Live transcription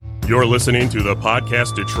You're listening to the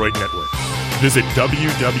Podcast Detroit Network. Visit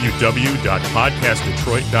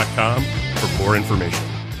www.podcastdetroit.com for more information.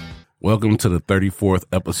 Welcome to the 34th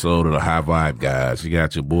episode of the High Vibe Guys. You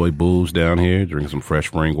got your boy Booze down here drinking some fresh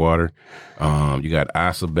spring water. You got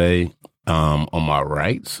Asa Bay on my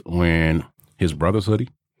right wearing his brother's hoodie.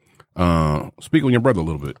 Speak on your brother a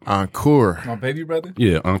little bit. Encore. My baby brother?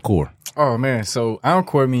 Yeah, Encore. Oh, man. So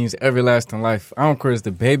Encore means everlasting life. Encore is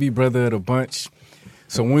the baby brother of the bunch.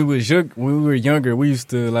 So when we were younger, we used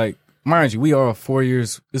to, like, mind you, we all 4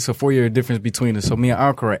 years. It's a 4 year difference between us. So me and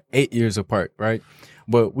Encore are 8 years apart, right?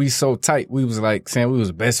 But we so tight. We was like saying we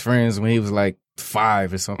was best friends when he was like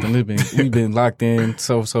 5 or something. We've been locked in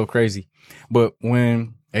so crazy. But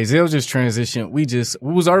when Azale just transitioned, we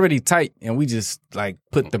was already tight, and we just like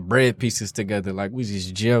put the bread pieces together. Like we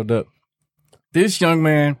just gelled up. This young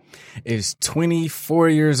man is 24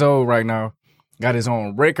 years old right now. Got his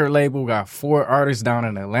own record label, got 4 artists down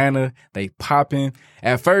in Atlanta. They popping.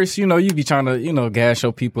 At first, you be trying to, gas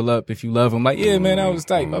your people up if you love them. Like, yeah, man, that was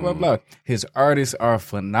tight, blah, blah, blah. His artists are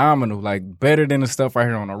phenomenal, like better than the stuff I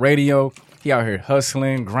hear on the radio. He out here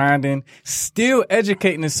hustling, grinding, still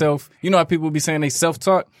educating himself. You know how people be saying they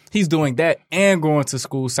self-taught? He's doing that and going to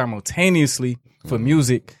school simultaneously for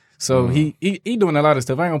music. So he doing a lot of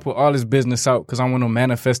stuff. I ain't gonna put all his business out because I want him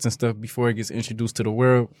manifesting stuff before he gets introduced to the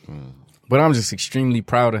world. But I'm just extremely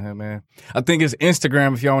proud of him, man. I think his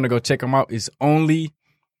Instagram, if y'all want to go check him out, is only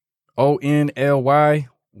ONLY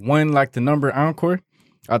 1 like the number Encore.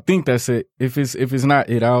 I think that's it. If it's not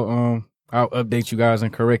it, I'll update you guys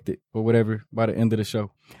and correct it or whatever by the end of the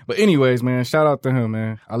show. But anyways, man, shout out to him,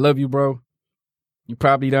 man. I love you, bro. You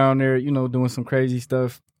probably down there, doing some crazy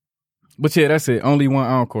stuff. But yeah, that's it. Only 1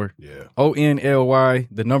 Encore. Yeah. ONLY,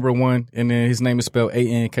 the number 1, and then his name is spelled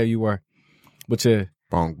ANKUR. But yeah.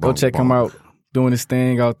 Go check him out, doing his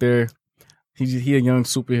thing out there. He a young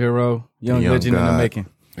superhero, young legend in the making.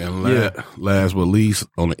 And last but least,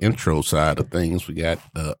 on the intro side of things, we got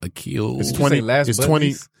Akil. It's 20. It's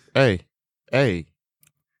 20. Hey.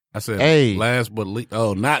 I said Hey. last but least.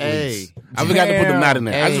 Oh, not least. I forgot to put the not in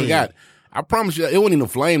there. I just forgot. I promise you, it wasn't even a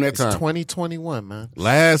flame that It's time. 2021, man.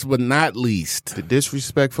 Last but not least. The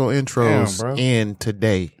disrespectful intros Damn, bro. end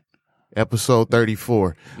today. Episode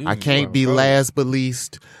 34. I can't be last but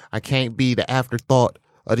least. I can't be the afterthought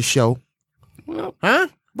of the show. Well, Huh?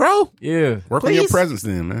 Bro? Yeah. work on your Please? presence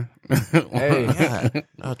then, man. Hey. God,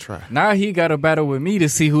 I'll try. Now he got a battle with me to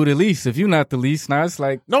see who the least. If you're not the least, now it's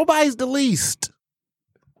like Nobody's the least.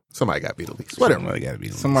 Somebody got to be the least. Whatever. Somebody gotta be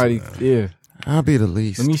somebody, least, yeah. I'll be the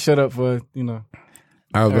least. Let me shut up for,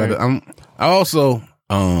 I was about to, I also,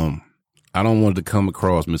 I don't want it to come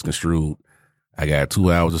across misconstrued. I got 2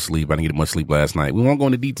 hours of sleep. I didn't get much sleep last night. We won't go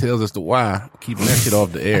into details as to why. Keeping that shit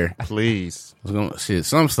off the air. Please.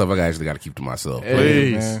 Some stuff I actually got to keep to myself.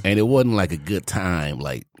 Hey, man. And it wasn't like a good time.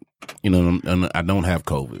 Like, I don't have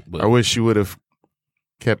COVID. But I wish you would have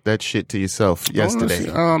kept that shit to yourself yesterday.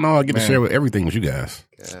 I don't know. I get to share with everything with you guys.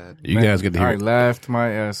 God. You guys get to hear I laughed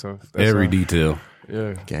my ass off. That's every all. detail.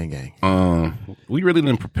 Yeah. Gang. We really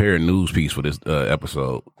didn't prepare a news piece for this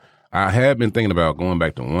episode. I had been thinking about going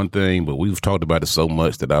back to one thing, but we've talked about it so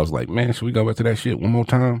much that I was like, man, should we go back to that shit one more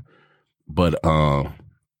time? But why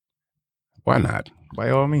not?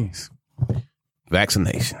 By all means.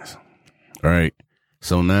 Vaccinations. All right.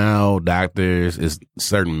 So now doctors, is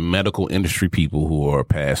certain medical industry people who are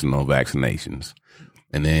passing on vaccinations.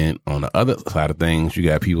 And then on the other side of things, you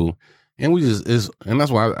got people, and and that's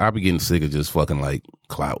why I be getting sick of just fucking like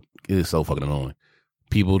clout. It is so fucking annoying.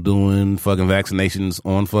 People doing fucking vaccinations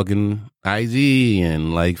on fucking IG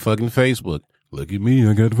and like fucking Facebook. Look at me,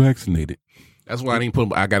 I got vaccinated. That's why I didn't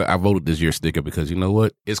put. I voted this year sticker because you know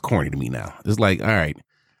what? It's corny to me now. It's like, all right,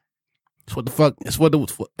 it's what the fuck. It's what the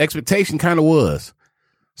expectation kind of was.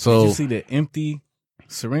 So Did you see the empty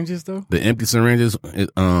syringes though? the empty syringes.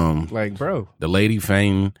 Like, bro. The lady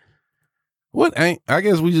fainting. What? I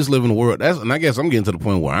guess we just live in a world. And I guess I'm getting to the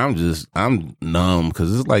point where I'm numb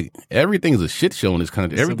because it's like everything's a shit show in this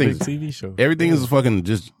country. It's Everything's a big TV show. Everything is fucking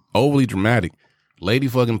just overly dramatic. Lady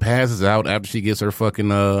fucking passes out after she gets her fucking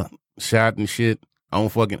shot and shit on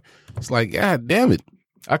fucking. It's like, God damn it.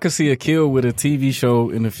 I could see a kill with a TV show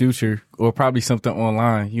in the future, or probably something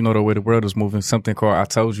online. You know the way the world is moving. Something called "I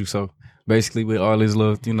Told You So." Basically, with all his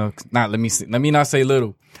little, let me not say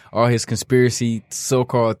little, all his conspiracy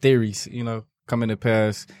so-called theories, coming to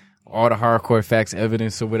pass, all the hardcore facts,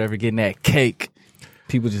 evidence, or whatever, getting that cake.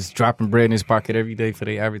 People just dropping bread in his pocket every day for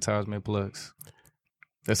their advertisement plugs.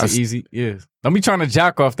 That's easy, yeah. Don't be trying to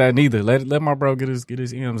jock off that neither. Let my bro get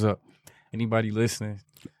his M's up. Anybody listening,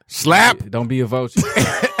 Slap. don't be a vulture. what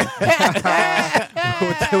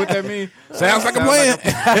that mean? Sounds like a plan.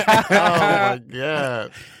 Oh my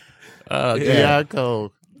god. Yeah,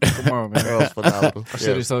 cold. Come on, man. That was phenomenal. I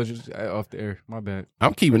should have told you off the air. My bad.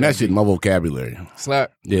 I'm keeping that shit in my vocabulary.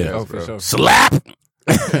 Slap. Yeah. Oh, for sure. Slap.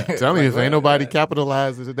 Tell me if ain't nobody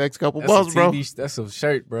capitalizing the next couple months, bro. That's a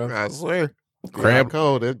shirt, bro. I swear. Crab.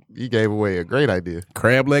 Code. He gave away a great idea.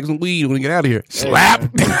 Crab legs and weed when we get out of here. Slap.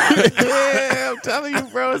 Yeah, I'm telling you,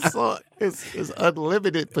 bro. It's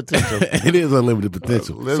unlimited potential. It is unlimited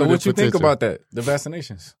potential. So what you think about that? The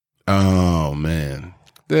vaccinations? Oh man,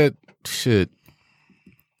 that shit.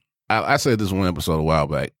 I said this one episode a while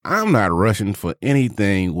back. I'm not rushing for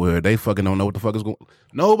anything where they fucking don't know what the fuck is going.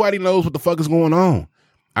 Nobody knows what the fuck is going on.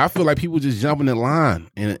 I feel like people just jumping in line,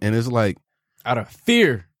 and it's like Out of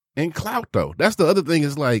fear. and clout though. That's the other thing.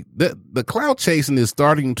 Is like the clout chasing is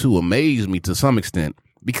starting to amaze me to some extent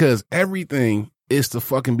because everything is to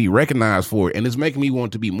fucking be recognized for it, and it's making me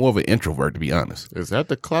want to be more of an introvert. To be honest, Is that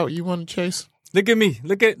the clout you want to chase? Look at me.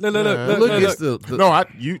 Look. it's the No,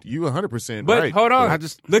 you 100% But right. hold on. I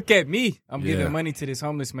just- look at me. I'm Yeah. giving money to this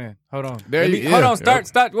homeless man. Hold on. There you- Hold yeah. on.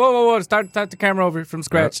 Start. Whoa. Start the camera over from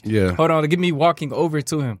scratch. Yeah. Hold on. Give me walking over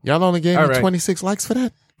to him. Y'all only gave All me right. 26 likes for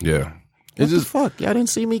that? yeah. What It's the just fuck? Y'all didn't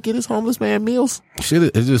see me get his homeless man meals?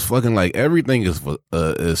 shit. It's just fucking like everything is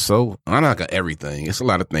so. I'm not gonna everything. It's a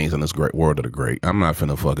lot of things in this great world that are great. I'm not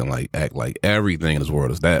finna fucking like act like everything in this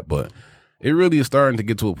world is that, but it really is starting to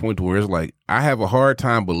get to a point where it's like I have a hard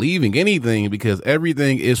time believing anything because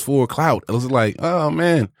everything is for clout. It's like, oh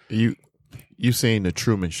man, You seen the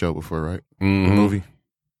Truman Show before, right? Mhm. The movie.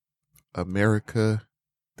 America,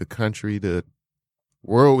 the country, the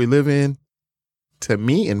world we live in, to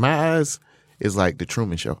me, in my eyes, is like the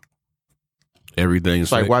Truman Show. Everything's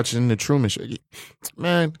It's like fake. watching the Truman Show.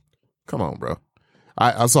 Man, come on, bro.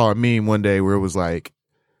 I saw a meme one day where it was like,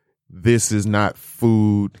 this is not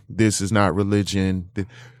food, this is not religion,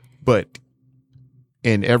 but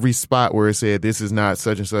in every spot where it said this is not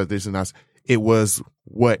such and such, this is not, it was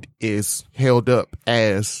what is held up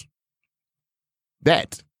as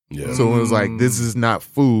that. Yeah. So it was like, this is not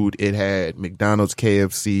food. It had McDonald's,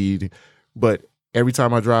 KFC, but every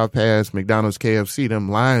time I drive past McDonald's, KFC, them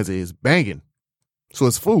lines is banging. So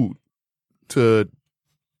it's food to,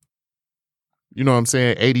 you know what I'm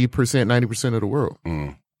saying, 80%, 90% of the world.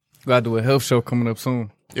 Mm. Gotta do a health show coming up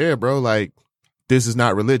soon. Yeah, bro, like, this is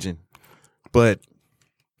not religion. But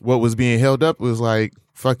what was being held up was like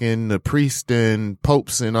fucking the priests and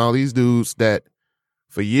popes and all these dudes that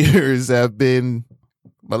for years have been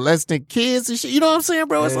molesting kids and shit. You know what I'm saying,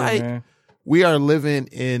 bro? It's Yeah, like, man. we are living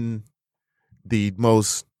in the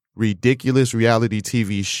most ridiculous reality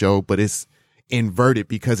TV show, but it's inverted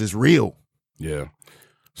because it's real. Yeah.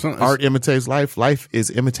 So, Art imitates life. Life is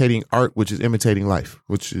imitating art, which is imitating life,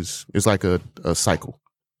 which is it's like a cycle.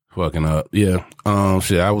 fucking up. Yeah.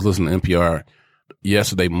 Shit. I was listening to NPR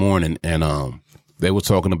yesterday morning, and they were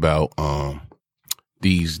talking about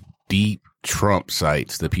these deep Trump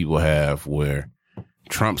sites that people have where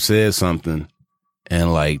Trump says something,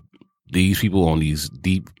 and like these people on these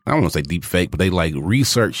deep, I don't want to say deep fake, but they like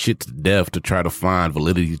research shit to death to try to find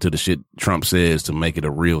validity to the shit Trump says to make it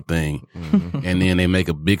a real thing. Mm-hmm. And then they make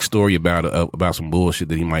a big story about some bullshit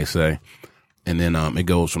that he might say. And then it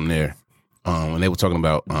goes from there. And they were talking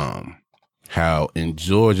about how in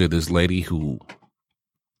Georgia, this lady who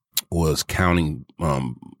was counting,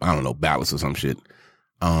 I don't know, ballots or some shit,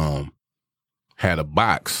 had a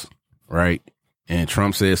box, right? And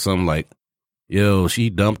Trump said something like, yo, she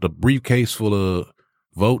dumped a briefcase full of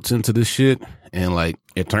votes into this shit, and like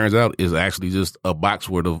it turns out it's actually just a box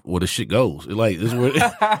where the shit goes. It's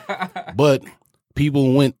where but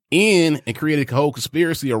people went in and created a whole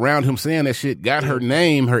conspiracy around him saying that shit, got her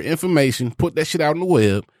name, her information, put that shit out on the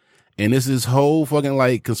web, and this is whole fucking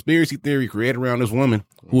like conspiracy theory created around this woman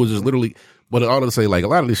who was just literally. But all to say, like, a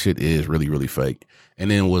lot of this shit is really, really fake.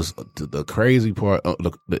 And then was the crazy part,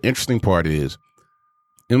 the interesting part is.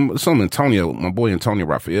 And something Antonio, my boy Antonio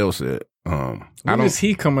Raphael said, When is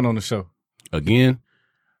he coming on the show? Again?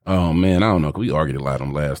 Oh, man, I don't know. We argued a lot on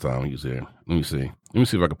him last time he was there. Let me see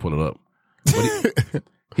if I can pull it up.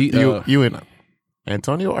 But You and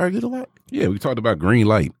Antonio argued a lot? Yeah, we talked about green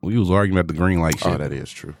light. We was arguing about the green light shit. Oh, that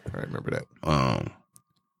is true. I remember that.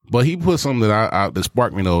 But he put something that that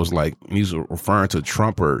sparked me, though. Was like, he's referring to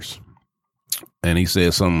Trumpers. And he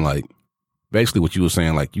said something like, basically what you were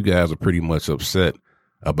saying, like, you guys are pretty much upset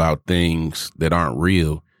about things that aren't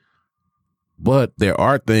real, but there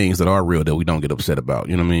are things that are real that we don't get upset about.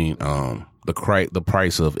 You know what I mean? The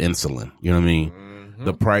price of insulin. You know what I mean? Mm-hmm.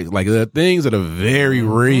 The price, like there are things that are very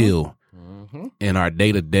real in our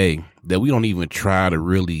day to day that we don't even try to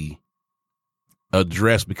really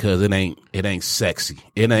address because it ain't sexy.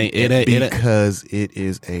 It ain't because it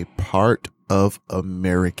is a part of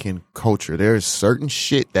American culture. There is certain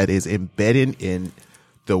shit that is embedded in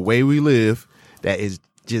the way we live that is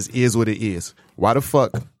just is what it is. Why the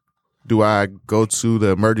fuck do I go to the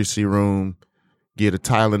emergency room, get a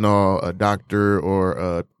Tylenol, a doctor,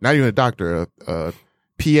 or not even a doctor, a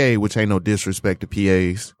PA, which ain't no disrespect to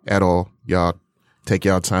PAs at all. Y'all take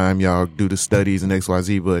y'all time, y'all do the studies and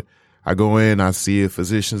XYZ, but I go in, I see a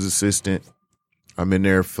physician's assistant. I'm in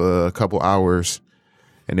there for a couple hours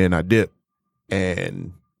and then I dip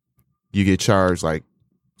and you get charged like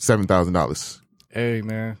 $7,000. Hey,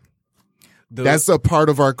 man. That's a part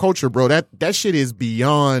of our culture, bro. That shit is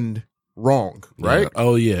beyond wrong, right? Yeah.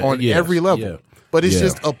 Oh yeah, on every level. Yeah. But it's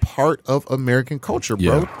just a part of American culture,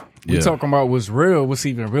 bro. Yeah. We talking about what's real. What's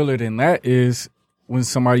even realer than that is when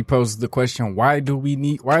somebody poses the question, why do we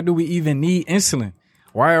even need insulin?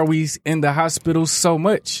 Why are we in the hospital so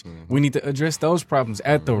much? Mm-hmm. We need to address those problems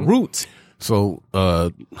at the root. So,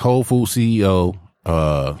 Whole Foods CEO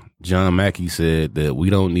John Mackey said that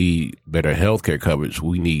we don't need better healthcare coverage.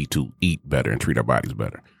 We need to eat better and treat our bodies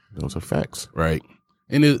better. Those are facts, right?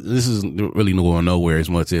 And this is really going nowhere as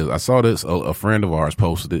much as I saw this. A friend of ours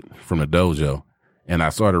posted it from the dojo, and I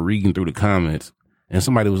started reading through the comments, and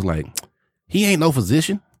somebody was like, "He ain't no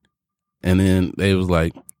physician," and then they was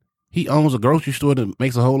like, "He owns a grocery store that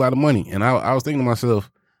makes a whole lot of money." And I was thinking to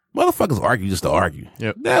myself, motherfuckers argue just to argue.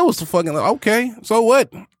 Yep. That was fucking okay. So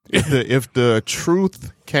what? If the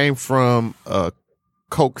truth came from a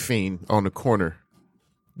coke fiend on the corner,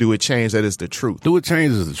 do it change that it's the truth? Do it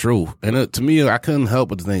change is the truth? And to me, I couldn't help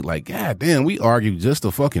but to think like, God damn, we argue just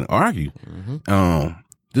to fucking argue. Mm-hmm.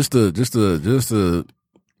 Just to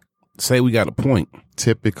say we got a point.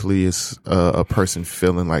 Typically, it's a person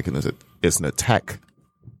feeling like it's an attack.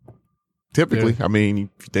 Typically, yeah. I mean,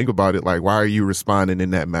 if you think about it, like, why are you responding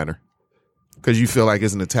in that manner? Because you feel like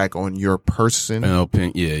it's an attack on your person.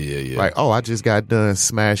 Yeah. Like, oh, I just got done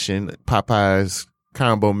smashing Popeye's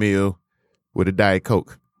combo meal with a Diet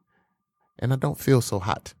Coke, and I don't feel so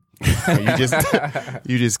hot.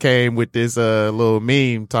 you just came with this little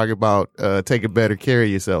meme talking about taking better care of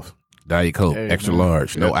yourself. Diet Coke, extra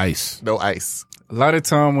large, no ice. No ice. A lot of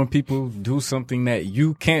time when people do something that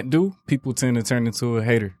you can't do, people tend to turn into a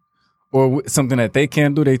hater. Or something that they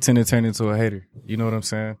can't do, they tend to turn into a hater. You know what I'm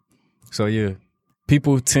saying? So, yeah,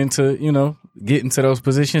 people tend to, get into those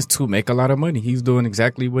positions to make a lot of money. He's doing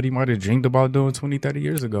exactly what he might have dreamed about doing 20, 30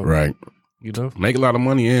 years ago. Right. Make a lot of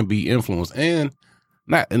money and be influenced. And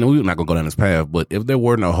we're not going to go down this path, but if there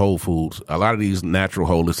were no Whole Foods, a lot of these natural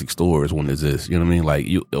holistic stores wouldn't exist. You know what I mean? Like,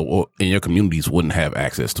 you or in your communities wouldn't have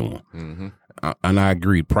access to them. Mm-hmm. And I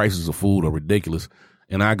agree, prices of food are ridiculous.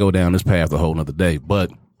 And I go down this path a whole nother day.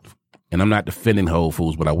 And I'm not defending Whole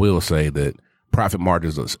Foods, but I will say that profit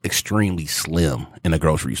margins are extremely slim in a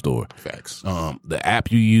grocery store. Facts. The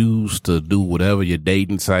app you use to do whatever your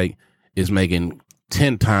dating site is making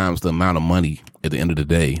 10 times the amount of money at the end of the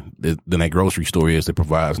day than a grocery store is that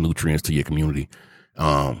provides nutrients to your community.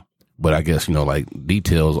 But I guess, like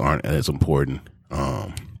details aren't as important.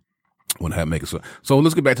 When that makes it so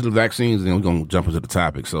let's get back to the vaccines and then we're going to jump into the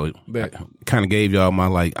topic. So I kind of gave y'all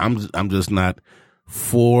my, I'm just not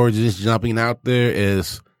for just jumping out there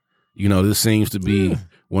as, this seems to be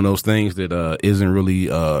one of those things that isn't really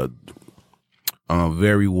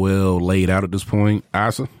very well laid out at this point.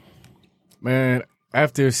 Asa? Man,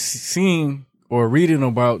 after seeing or reading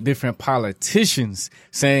about different politicians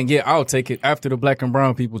saying, yeah, I'll take it after the black and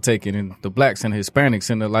brown people take it and the blacks and Hispanics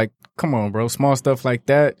and they're like, come on, bro, small stuff like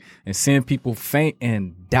that and seeing people faint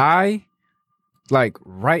and die like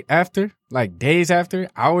right after, like days after,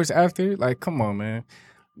 hours after, like, come on, man.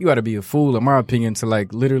 You got to be a fool, in my opinion, to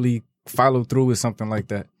like literally follow through with something like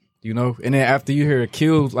that, And then after you hear a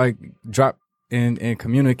kill, like drop and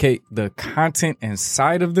communicate the content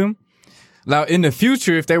inside of them. Now, in the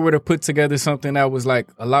future, if they were to put together something that was like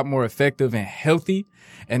a lot more effective and healthy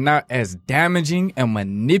and not as damaging and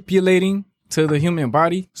manipulating to the human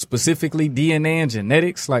body, specifically DNA and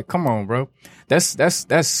genetics, like, come on, bro.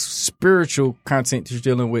 That's spiritual content you're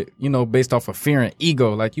dealing with, based off of fear and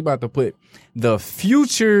ego. Like, you about to put the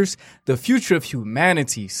future of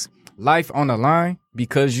humanity's life on the line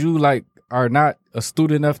because you like are not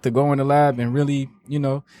astute enough to go in the lab and really,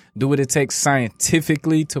 do what it takes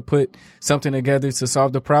scientifically to put something together to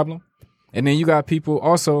solve the problem. And then you got people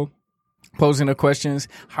also posing the questions.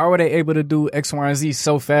 How are they able to do X, Y, and Z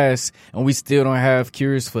so fast, and we still don't have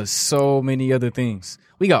cures for so many other things?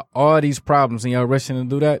 We got all these problems, and y'all rushing to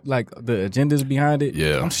do that. Like the agendas behind it.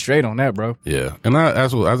 Yeah. I'm straight on that, bro. Yeah, and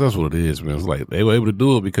that's what it is, man. It's like they were able to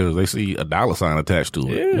do it because they see a dollar sign attached to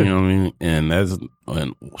it. Yeah. You know what I mean? And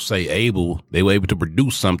they were able to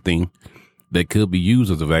produce something that could be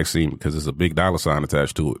used as a vaccine because there's a big dollar sign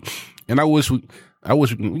attached to it. And I wish we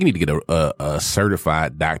need to get a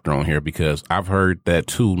certified doctor on here because I've heard that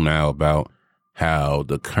too now about how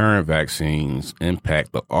the current vaccines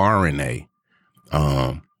impact the RNA.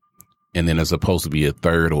 And then there's supposed to be a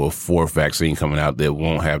third or a fourth vaccine coming out that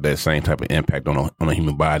won't have that same type of impact on a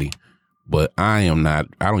human body. But I don't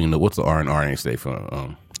even know what's the R and RNA stand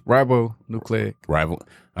for. Ribonucleic. Rival.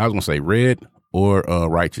 I was going to say red or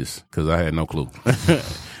righteous because I had no clue.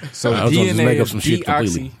 So I was gonna just DNA make up is some shit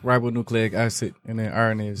completely. deoxyribonucleic acid, and then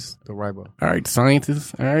RNA is the ribo. All right,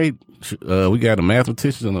 scientists. All right. We got a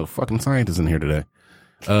mathematician and a fucking scientist in here today.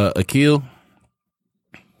 Akil.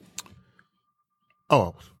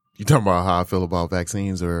 Oh, you talking about how I feel about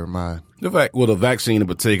vaccines or my? The vaccine in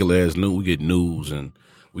particular is new. We get news and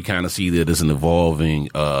we kind of see that it's an evolving,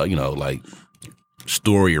 like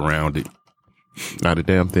story around it. Not a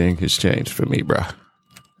damn thing has changed for me, bruh.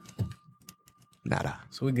 Nada.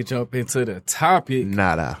 So we can jump into the topic.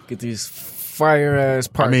 Nada. Get these fire ass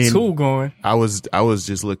part 2 going. I was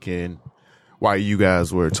just looking while you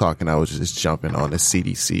guys were talking. I was just jumping on the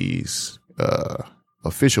CDC's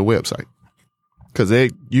official website because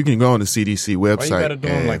you can go on the CDC website. Why you gotta do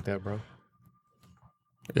them like that, bro?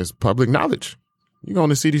 It's public knowledge. You go on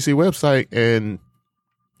the CDC website and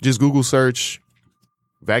just Google search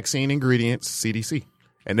vaccine ingredients CDC.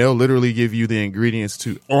 And they'll literally give you the ingredients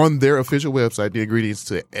on their official website, the ingredients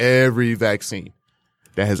to every vaccine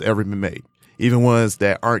that has ever been made. Even ones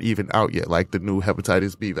that aren't even out yet, like the new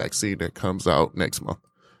hepatitis B vaccine that comes out next month.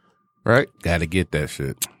 Right? Gotta get that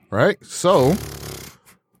shit. Right? So,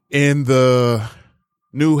 in the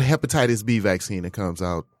new hepatitis B vaccine that comes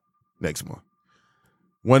out next month,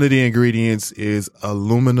 one of the ingredients is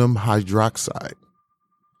aluminum hydroxide.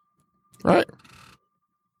 Right?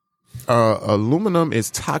 Aluminum is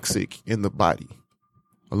toxic in the body.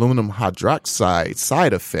 Aluminum hydroxide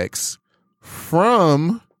side effects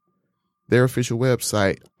from their official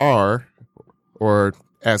website are, or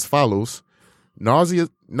as follows: nausea,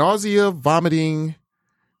 vomiting,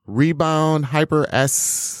 rebound,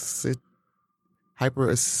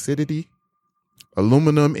 hyperacidity,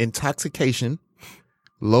 aluminum intoxication,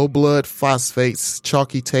 low blood phosphates,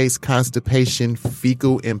 chalky taste, constipation,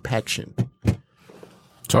 fecal impaction.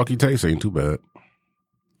 Chalky taste ain't too bad.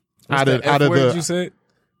 Out of the you said?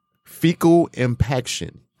 Fecal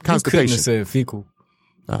impaction, constipation. You couldn't have said fecal.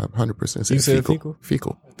 100% said you said fecal.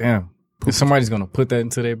 Fecal. Damn. Because somebody's gonna put that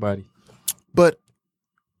into their body. But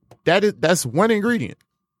that's one ingredient.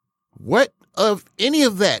 What of any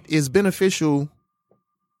of that is beneficial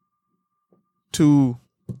to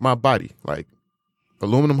my body? Like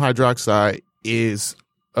aluminum hydroxide is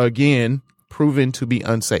again proven to be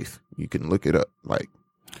unsafe. You can look it up. Like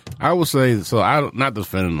I would say so. I'm not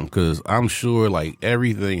defending them because I'm sure like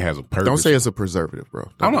everything has a purpose. Don't say it's a preservative, bro.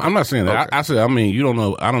 I'm not saying that. Okay. I said I mean you don't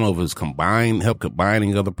know. I don't know if it's help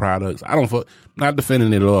combining other products. Not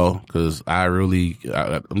defending it at all because I'm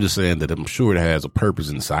just saying that I'm sure it has a purpose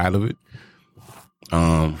inside of it.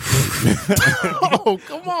 Oh,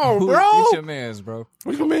 come on, bro. Get your mans, bro.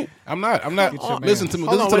 What do you mean? I'm not. Listen to me.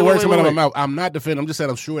 Hold Listen on, to the wait, words coming out of wait. my mouth. I'm not defending. I'm just saying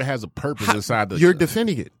I'm sure it has a purpose inside the. You're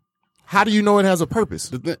defending it. How do you know it has a purpose?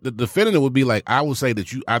 The defending it would be like I would say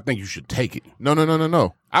that I think you should take it. No.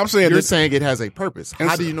 I'm saying You're saying it has a purpose.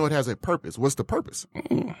 How do you know it has a purpose? What's the purpose?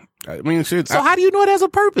 I mean, shit. So how do you know it has a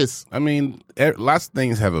purpose? I mean, lots of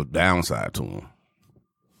things have a downside to them.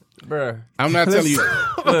 Bruh. I'm not telling you.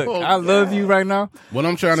 Look, I love you right now. What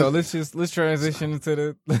I'm trying to. So let's transition into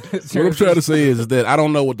the. What I'm trying to say is that I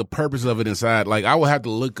don't know what the purpose of it inside. Like I would have to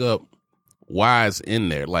look up why it's in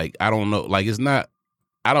there. Like I don't know. Like it's not.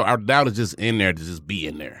 I doubt it's just in there to just be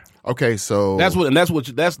in there. Okay, so that's what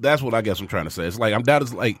I guess I'm trying to say. It's like I'm doubt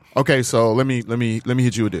it's like. Okay, so let me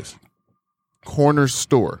hit you with this. Corner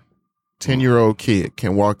store. 10-year-old kid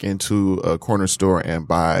can walk into a corner store and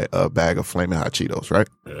buy a bag of Flamin' Hot Cheetos, right?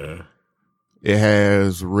 Yeah. It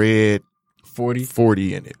has red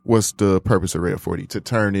 40 in it. What's the purpose of red 40? To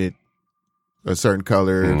turn it a certain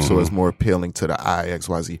color so it's more appealing to the eye,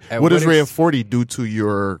 XYZ. What does red 40 do to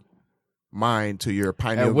your mind, to your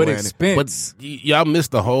pineal at what gland? expense? But y'all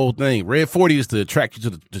missed the whole thing. Red 40 is to attract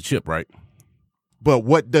you to the chip, right? But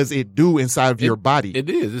what does it do inside of your body? It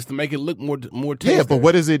is. It's to make it look more tasty. Yeah, but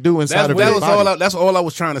what does it do inside of your body? That's all I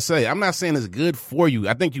was trying to say. I'm not saying it's good for you.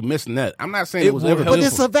 I think you're missing that. I'm not saying it was ever good. But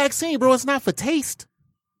it's a vaccine, bro. It's not for taste.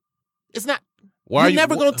 It's not. Why you're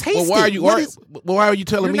never gonna taste it. Why are you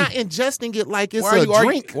telling me? You're not ingesting it like it's a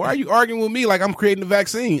drink. Why are you arguing with me like I'm creating the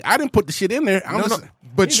vaccine? I didn't put the shit in there.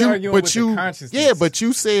 But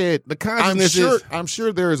you said the consciousness. I'm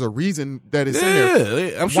sure there is a reason that it's in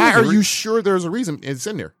there. I'm sure. Why are you sure there's a reason it's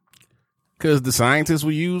in there? Because the scientists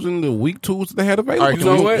were using the weak tools that they had available. All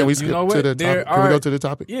right, can we go to the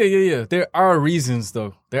topic? Yeah. There are reasons,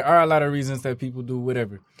 though. There are a lot of reasons that people do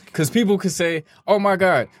whatever. Because people could say, oh, my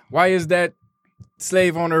God, why is that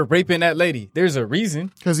slave owner raping that lady? There's a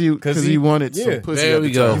reason. Because he wanted some pussy. There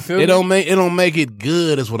we go. It don't make it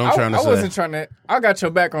good is what I'm trying to say. I wasn't trying to. I got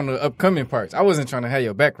your back on the upcoming parts. I wasn't trying to have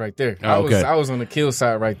your back right there. I was on the kill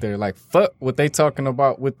side right there. Like, fuck what they talking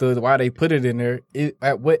about with why they put it in there.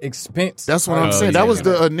 At what expense? That's what I'm saying. That was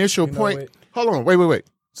the initial point. Hold on. Wait.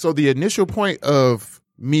 So the initial point of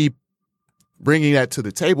me bringing that to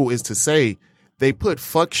the table is to say they put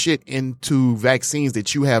fuck shit into vaccines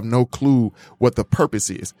that you have no clue what the purpose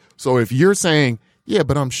is. So if you're saying, yeah,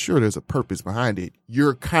 but I'm sure there's a purpose behind it,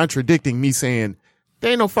 you're contradicting me saying there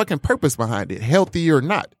ain't no fucking purpose behind it, healthy or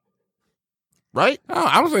not. Right? No,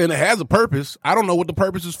 I'm saying it has a purpose. I don't know what the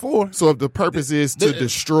purpose is for. So if the purpose is to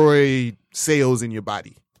destroy cells in your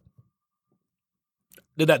body.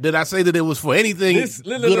 Did I say that it was for anything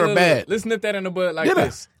good or bad? Let's nip that in the bud like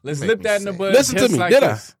this. Let's nip that in the bud. Listen to me. Like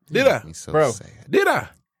Did I? Bro, did I?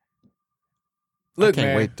 Look, I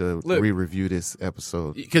can't wait to re-review this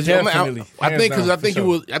episode. Because I think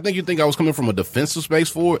you think I was coming from a defensive space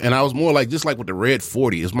for it, and I was more like just like with the Red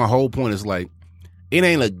 40. Is my whole point is like it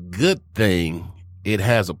ain't a good thing. It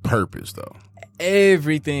has a purpose though.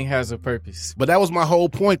 Everything has a purpose. But that was my whole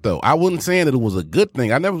point though. I wasn't saying that it was a good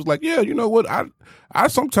thing. I never was like, yeah, you know what? I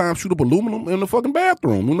sometimes shoot up aluminum in the fucking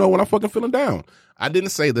bathroom, you know, when I'm fucking feeling down. I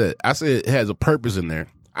didn't say that. I said it has a purpose in there.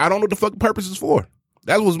 I don't know what the fucking purpose is for.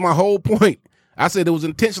 That was my whole point. I said it was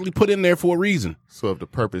intentionally put in there for a reason. So if the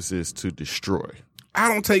purpose is to destroy. I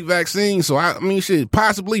don't take vaccines, so I mean, shit,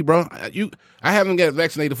 possibly, bro. I haven't got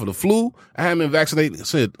vaccinated for the flu. I haven't been vaccinated,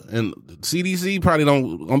 shit, and CDC probably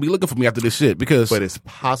gonna be looking for me after this shit because. But it's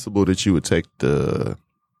possible that you would take the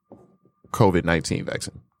COVID-19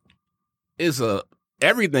 vaccine.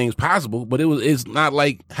 Everything's possible, but it's not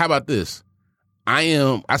like. How about this?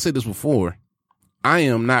 I said this before. I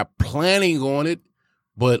am not planning on it,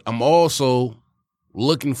 but I'm also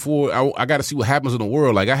looking for. I got to see what happens in the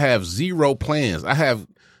world. Like I have zero plans. I have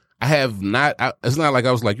not. It's not like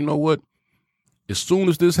I was like, you know what? As soon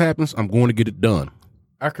as this happens, I'm going to get it done.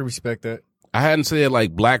 I can respect that. I hadn't said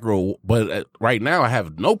like black roll, but right now I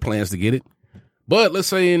have no plans to get it. But let's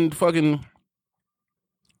say in fucking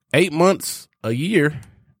 8 months, a year,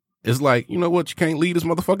 it's like, you know what? You can't lead this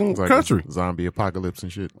motherfucking like country. Zombie apocalypse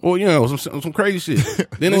and shit. Well, you know, some crazy shit.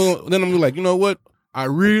 then I'm like, you know what? I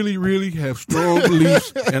really, really have strong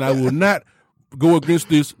beliefs, and I will not go against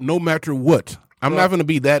this no matter what. I'm not going to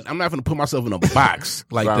be that. I'm not going to put myself in a box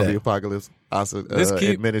like Zombie that. Apocalypse. Also,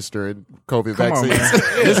 administering COVID vaccines.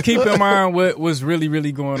 Let's keep in mind what's really,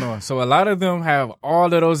 really going on. So a lot of them have all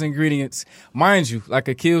of those ingredients. Mind you, like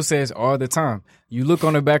Akil says all the time, you look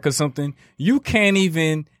on the back of something, you can't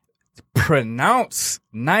even pronounce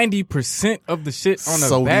 90% of the shit on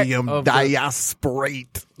the back of sodium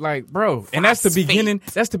diasparate. Like, bro, and that's the beginning.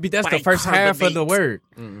 That's the first half of the word.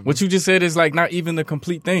 Mm-hmm. What you just said is like not even the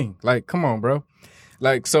complete thing. Like, come on, bro.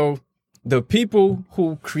 Like, so the people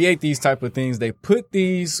who create these type of things, they put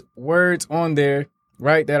these words on there,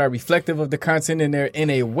 right, that are reflective of the content in there in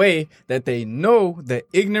a way that they know the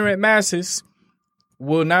ignorant masses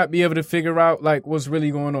will not be able to figure out like what's really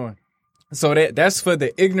going on. So that's for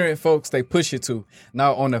the ignorant folks they push it to.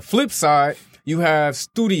 Now, on the flip side, you have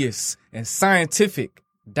studious and scientific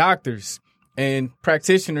doctors and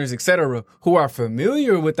practitioners, etc., who are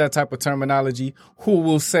familiar with that type of terminology, who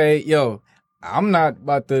will say, yo, I'm not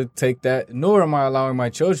about to take that, nor am I allowing my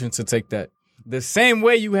children to take that. The same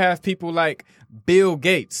way you have people like Bill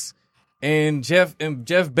Gates and Jeff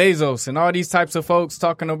Bezos and all these types of folks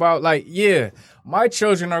talking about like, yeah, my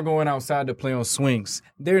children are going outside to play on swings.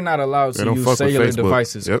 They're not allowed to use cellular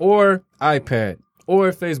devices or iPad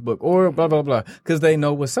or Facebook or blah, blah, blah, because they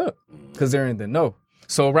know what's up, because they're in the know.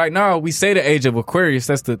 So right now we say the age of Aquarius.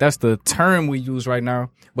 That's the term we use right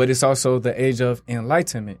now, but it's also the age of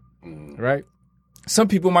enlightenment, right? Some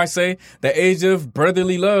people might say the age of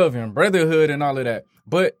brotherly love and brotherhood and all of that.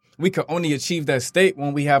 But we can only achieve that state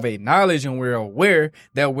when we have a knowledge and we're aware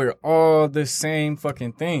that we're all the same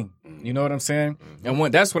fucking thing. You know what I'm saying? And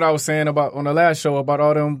that's what I was saying about on the last show about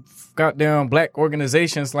all them goddamn black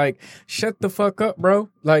organizations. Like, shut the fuck up, bro.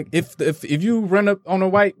 Like, if you run up on the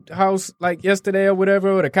White House like yesterday or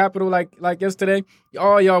whatever, or the Capitol like yesterday,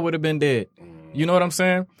 all y'all would have been dead. You know what I'm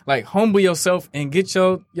saying? Like, humble yourself and get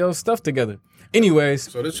your stuff together. Anyways,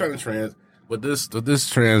 So this this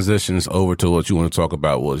transitions over to what you want to talk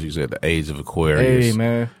about was, you said, the age of Aquarius. hey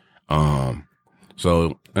man,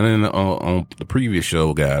 So, and then on the previous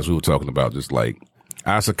show, guys, we were talking about just like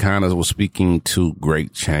Asa kind of was speaking to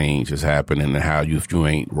great change is happening and how if you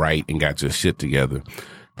ain't right and got your shit together,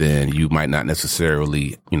 then you might not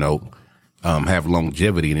necessarily, have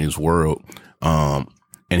longevity in this world.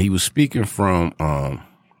 And he was speaking from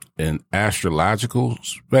an astrological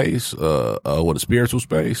space, a spiritual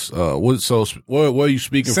space. Where are you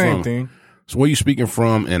speaking same from? thing. So where are you speaking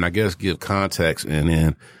from? And I guess give context, and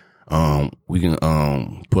then we can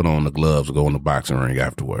put on the gloves and go in the boxing ring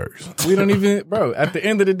afterwards. We don't even, bro. At the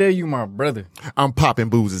end of the day, you my brother. I'm popping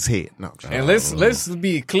Booz's head. No, And let's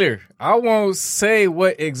be clear. I won't say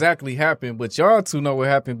what exactly happened, but y'all two know what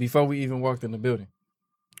happened before we even walked in the building.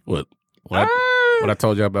 What I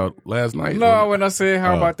told you about last night? No, when I said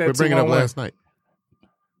how about that we're bringing up 2-on-1? last night.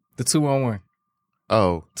 The 2-on-1.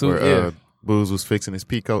 Oh, Yeah. Booz was fixing his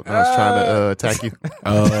peacoat and I was trying to attack you.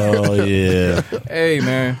 Oh yeah. Hey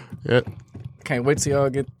man, Yep. can't wait till y'all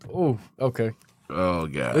get. Oh, okay. Oh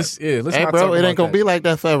god. Let's Hey, not bro, talk it about ain't gonna that. be like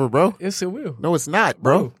that forever, bro. Yes, it will. No, it's not,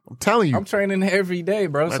 bro. Bro. I'm telling you. I'm training every day,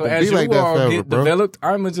 bro. Not So gonna as be you like that all forever, get bro. developed,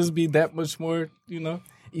 I'm gonna just be that much more,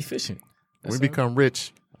 efficient. When we become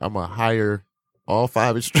rich, I'm gonna hire all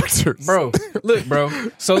 5 instructors. Bro, look, bro.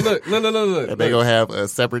 So look. And they gonna have a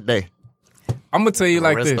separate day. I'm gonna tell you the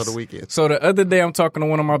like rest this. of the weekend. So the other day, I'm talking to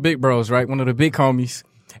one of my big bros, right? One of the big homies,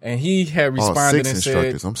 and he had responded 6 and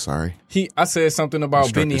instructors. said, I'm sorry. I said something about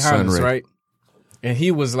Instructor Benny Hannes, Sunray. right? And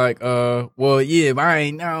he was like, well, yeah, but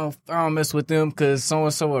I don't mess with them because so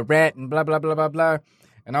and so a rat and blah blah blah blah blah.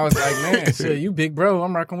 And I was like, man, shit, you big bro,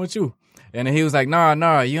 I'm rocking with you. And then he was like,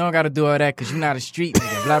 nah, you don't got to do all that because you're not a street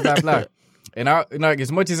nigga, blah blah blah. And I like,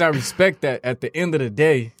 as much as I respect that, at the end of the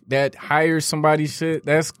day, that hire somebody shit,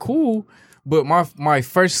 that's cool. But my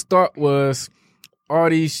first thought was, all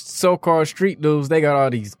these so-called street dudes, they got all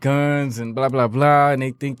these guns and blah, blah, blah, and they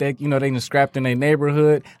think they done scrapped in their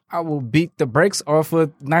neighborhood. I will beat the brakes off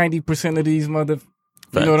of 90% of these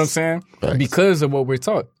you know what I'm saying? Facts. Because of what we're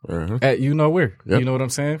taught at where. Yep. You know what I'm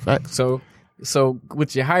saying? Facts. So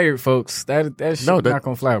with your hired folks, that shit not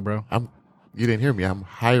gonna fly, bro. You didn't hear me. I'm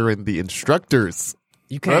hiring the instructors.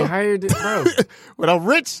 You can't Bro. hire this, bro. When I'm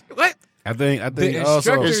rich, what? I think The also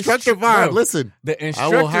instructors- Instructor bro, Vaughn, listen. The I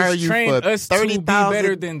will hire instructors you train for us to be 30,000.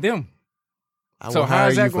 better than them. I will So hire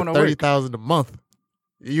how's that you for gonna work? $30,000 a month.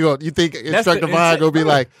 You think Instructor the Vaughn gonna be bro.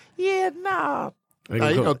 like, yeah, nah. They Nah,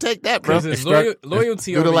 gonna you come- gonna take that, bro. Because it's Extract-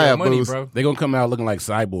 loyalty do over the your lab, money, Booz. bro. They're gonna come out looking like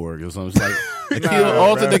Cyborg or something. It's like Nah, they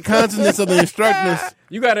alter bro. the consciousness of the instructors.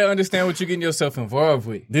 You got to understand what you're getting yourself involved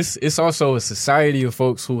with. It's also a society of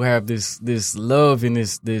folks who have this love and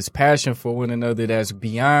this passion for one another that's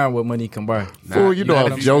beyond what money can buy. Fool, you know what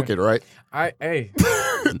I'm I'm joking, right? Hey,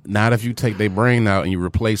 Not if you take their brain out and you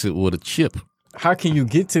replace it with a chip. how can you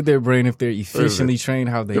get to their brain if they're efficiently trained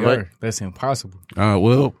how they If I- are? That's impossible.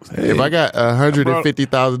 Well, hey, If I got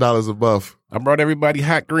 $150,000 a month, I brought everybody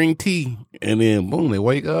hot green tea, and then boom, they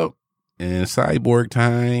wake up and Cyborg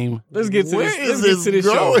time. Let's get to Where this. is Let's get to this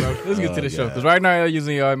this show, going? bro. Let's get to the show because right now you're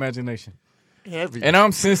using your imagination, heavy. and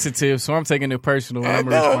I'm sensitive, so I'm taking it personal. And I I'm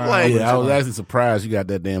know, responding. like- Yeah, I was actually surprised you got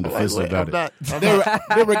that damn defensive about it.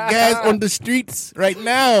 There were guys on the streets right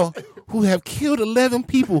now who have killed 11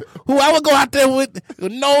 people who I would go out there with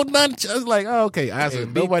no nunchucks. I was like, oh, okay. I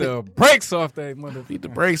said, Beat nobody the brakes off that motherfucker. beat the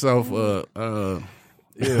brakes off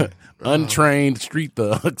untrained street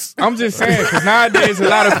thugs. I'm just saying, because nowadays a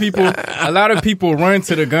lot of people run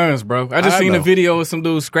to the guns, bro. I just seen know. a video of some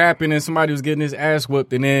dude scrapping and somebody was getting his ass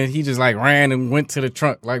whooped, and then he just like ran and went to the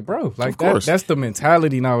trunk. Like, bro, like course. that's the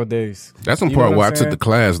mentality nowadays. That's some You know part what why I I'm took saying? the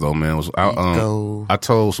class though, man. Was Ego. I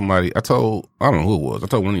told somebody, I don't know who it was. I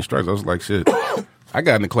told one of the instructors, I was like, shit, I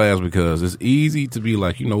got in the class because it's easy to be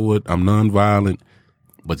like, you know what, I'm nonviolent,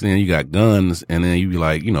 but then you got guns, and then you be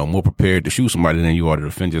like, you know, more prepared to shoot somebody than you are to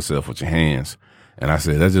defend yourself with your hands. And I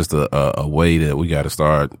said, that's just a way that we got to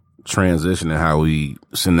start transitioning how we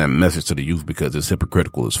send that message to the youth, because it's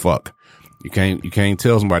hypocritical as fuck. You can't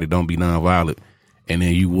tell somebody don't be nonviolent, and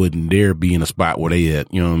then you wouldn't dare be in a spot where they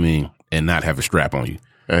at, you know what I mean, and not have a strap on you.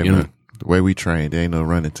 Hey, You man, know? the way we train, there ain't no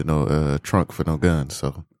running to no trunk for no guns.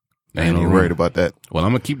 So Ain't you worried about that? Well,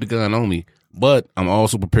 I'm gonna keep the gun on me, but I'm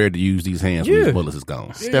also prepared to use these hands when Yeah. these bullets is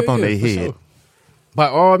gone. Step on their for head. sure. By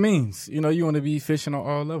all means, you want to be efficient on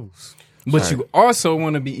all levels. But Sorry. you also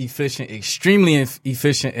want to be efficient, extremely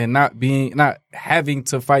efficient, and not having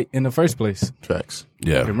to fight in the first place. Facts.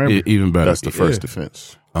 Yeah, Remember. even better. That's the first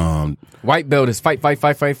defense. White belt is fight.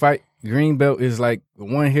 Green belt is like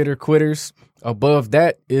one hitter quitters. Above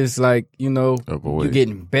that is like, Avoid. you're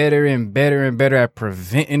getting better and better and better at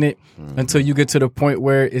preventing it until you get to the point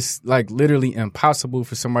where it's like literally impossible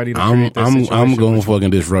for somebody to create that situation. I'm going to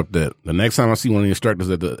fucking disrupt that. The next time I see one of the instructors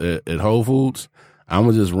at Whole Foods, I'm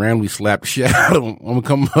gonna just randomly slap the shit out of him. I'm gonna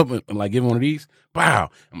come up and like give him one of these. Wow!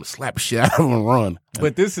 I'm gonna slap the shit out of him and run.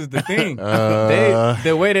 But this is the thing.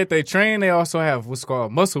 The way that they train, they also have what's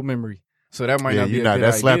called muscle memory. So that might not be a good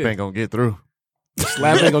that slap idea. ain't gonna get through.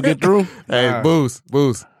 Slap ain't gonna get through. Hey, Nah. Booze.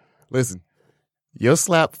 Listen, your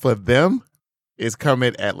slap for them is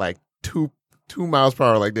coming at like 2 miles per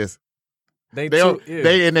hour like this. They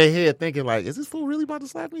in their head thinking like, is this fool really about to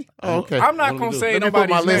slap me? Oh, okay. I'm not What gonna we say Let me put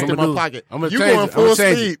my nobody's list name. in my pocket. I'm gonna You change going it. I'm gonna full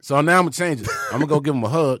change speed. it. So now I'm gonna change it. I'm gonna go give him a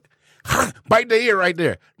hug. Bite the ear right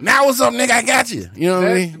there. Now what's up, nigga? I got you. You know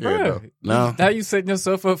what I mean? Bruh, No. Now you setting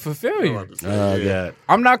yourself up for failure. Oh God.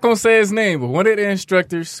 I'm not gonna say his name, but one of the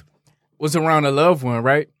instructors was around a loved one,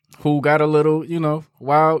 right? Who got a little,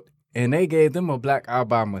 wild, and they gave them a black eye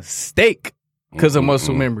by mistake because of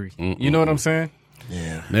muscle memory. You know what I'm saying?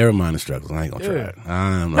 Yeah. Never mind the struggles. I ain't gonna try Yeah.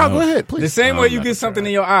 it. No, go ahead, please. The same way you get something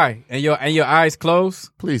in your eye and your eyes close,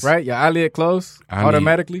 Please. right? Your eyelid closed I need-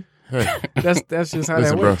 automatically. Hey, That's just how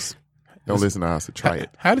listen, that bro. works. Don't listen to us. Try it.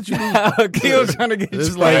 How did you lose? Kill trying to get This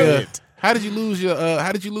you is like, fired. how did you lose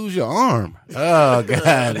your arm? Oh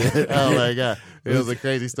God. Oh my God. It was a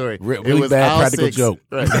crazy story. Really it was bad aisle practical 6. joke.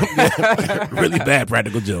 Right. Really bad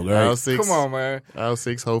practical joke. All Aisle right. 6. Come on, man. Aisle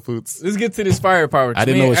 6 Whole Foods. Let's get to this firepower. I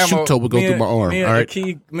didn't Me know and a shoot Ammo- toe would go me through and- my arm. Me and All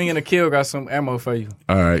right. me and Akil got some ammo for you.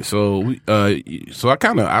 All right, so I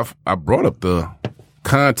kind of I brought up the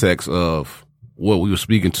context of what we were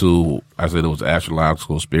speaking to. I said it was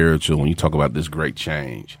astrological, spiritual. When you talk about this great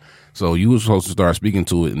change, so you were supposed to start speaking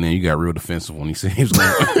to it, and then you got real defensive when he said he was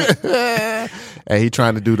going. Hey, he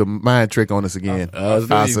trying to do the mind trick on us again.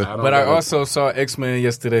 Asa. But I also saw X-Men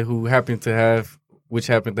yesterday, which happened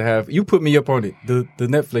to have. You put me up on it, the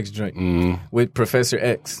Netflix joint with Professor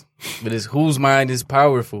X. But it's whose mind is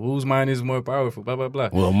powerful, whose mind is more powerful, blah blah blah.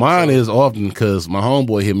 Well, mine is often because my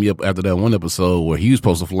homeboy hit me up after that one episode where he was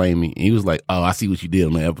supposed to flame me, and he was like, "Oh, I see what you did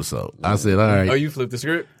on that episode." I said, "All right." Oh, you flipped the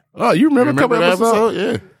script. Oh, you remember a couple that episodes?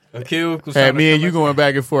 episode? Yeah. Akil was Had trying me to and you come going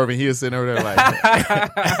back and forth, and he was sitting over there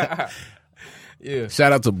like, Yeah.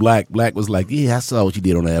 Shout out to Black. Black was like, "Yeah, I saw what you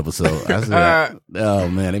did on that episode." I said, "Oh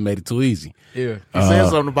man, they made it too easy." Yeah. he said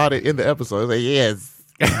something about it in the episode. He was like,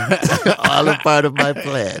 yes, all a part of my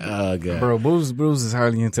plan. Oh god. Bro, Bruce is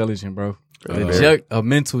highly intelligent, bro. A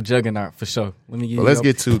mental juggernaut for sure. Let me give But you let's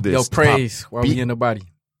your- get to this. your praise while Topic. we in the body.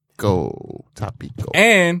 Go. Topic. Go.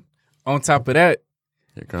 And on top of that,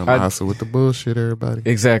 Here comes Asa with the bullshit, everybody.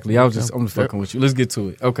 exactly. I'm just fucking with you. Let's get to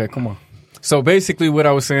it. Okay, come on. So basically, what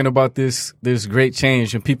I was saying about this great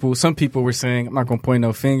change, and some people were saying, I'm not gonna point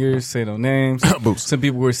no fingers, say no names. Boost. Some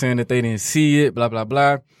people were saying that they didn't see it, blah blah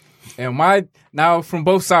blah. And now from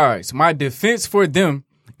both sides, my defense for them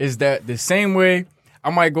is that the same way I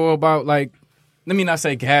might go about, like, let me not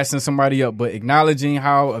say gassing somebody up, but acknowledging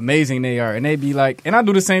how amazing they are, and they be like, and I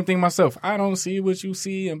do the same thing myself. I don't see what you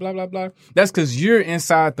see, and blah blah blah. That's because you're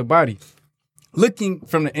inside the body, looking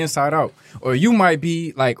from the inside out. Or you might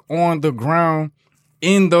be like on the ground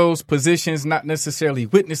in those positions, not necessarily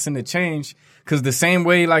witnessing the change. Because the same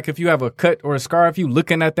way, like if you have a cut or a scar, if you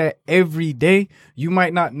looking at that every day, you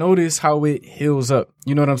might not notice how it heals up.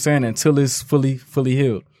 You know what I'm saying? Until it's fully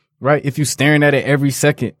healed, right? If you staring at it every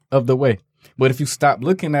second of the way. But if you stop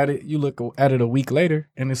looking at it, you look at it a week later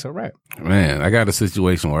and it's a wrap. Man, I got a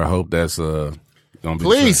situation where I hope that's gonna be.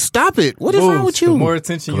 Please stop it. What is wrong Moves. with The you? more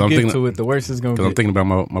attention 'Cause you I'm give thinking- to it, the worse it's going Because I'm to thinking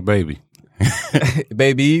about my baby. get.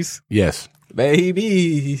 Babies. Yes.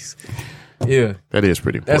 Babies. Yeah. That is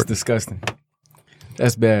pretty That's important. disgusting.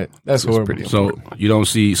 That's bad. That's horrible. pretty- So you don't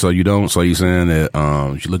see. So you're saying that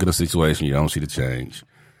you look at the situation, you don't see the change,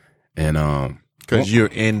 and Because you're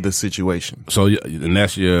in the situation. so and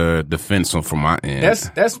that's your defense from my end.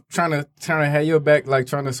 That's trying to have your back, like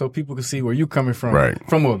so people can see where you coming from. Right.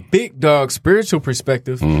 From a big dog spiritual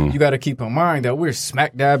perspective, you got to keep in mind that we're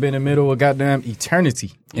smack dab in the middle of goddamn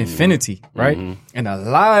eternity, infinity, right? And a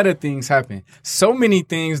lot of things happen. So many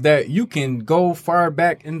things that you can go far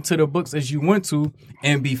back into the books as you want to,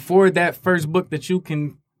 and before that first book that you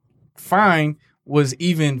can find was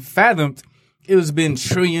even fathomed, it was been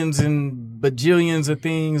trillions and bajillions of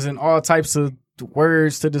things and all types of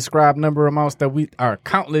words to describe number amounts that we are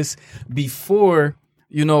countless before,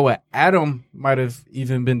 you know, an atom might have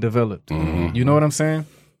even been developed. Mm-hmm. You know what I'm saying?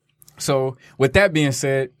 So with that being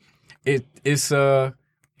said, it's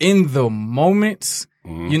in the moments,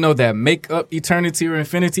 you know, that make up eternity or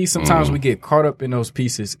infinity. Sometimes we get caught up in those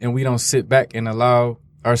pieces and we don't sit back and allow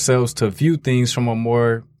ourselves to view things from a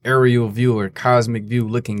more aerial view or cosmic view,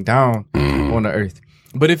 looking down on the earth.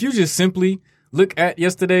 But if you just simply look at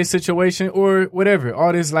yesterday's situation or whatever,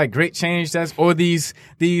 all this like great change or these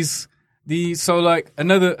so like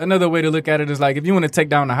another way to look at it is like if you want to take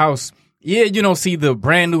down the house, yeah, you don't see the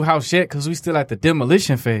brand new house yet because we still at the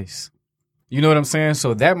demolition phase. You know what I'm saying?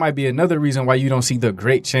 So that might be another reason why you don't see the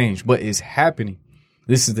great change, but it's happening.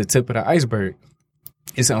 This is the tip of the iceberg.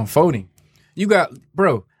 It's unfolding. You got,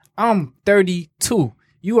 bro, I'm 32.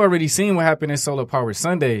 You already seen what happened in Solar Power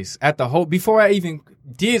Sundays before I even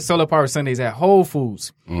did Solar Power Sundays at Whole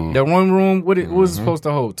Foods. The one room, what was supposed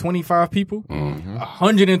to hold? 25 people?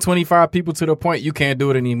 125 people to the point you can't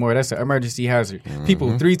do it anymore. That's an emergency hazard.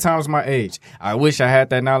 People 3 times my age. I wish I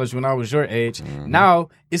had that knowledge when I was your age. Now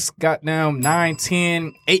it's goddamn 9,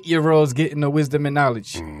 10, 8-year-olds getting the wisdom and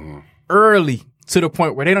knowledge early to the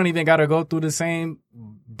point where they don't even got to go through the same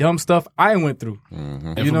dumb stuff I went through. You know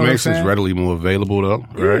what I'm Information is saying? readily more available though,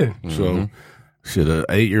 right? So shit, an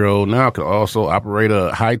 8-year-old now could also operate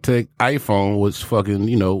a high-tech iPhone, which fucking,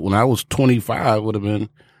 you know, when I was 25 would have been,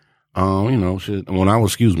 you know, shit. When I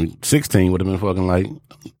was, 16 would have been fucking like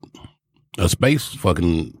a space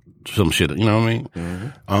fucking some shit, you know what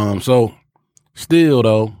I mean? So still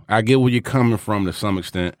though, I get where you're coming from to some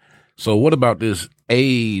extent. So what about this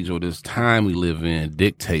age or this time we live in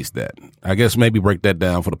dictates that? I guess maybe break that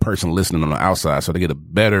down for the person listening on the outside so they get a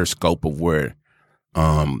better scope of where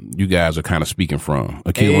you guys are kind of speaking from.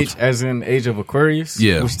 Age, as in age of Aquarius,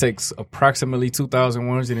 yeah, which takes approximately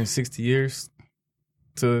 2,160 years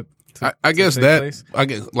to I guess take that place. I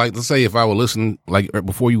guess, like, let's say if I were listening like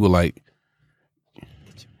before you were like,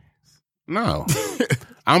 no,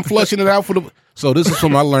 I'm flushing it out for the. So this is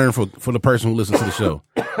something I learned for the person who listens to the show.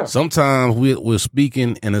 Sometimes we're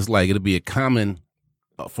speaking and it's like it'll be a common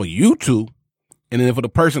for you two, and then for the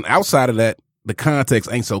person outside of that, the context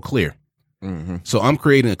ain't so clear. So I'm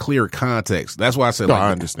creating a clearer context. That's why I said, No, like,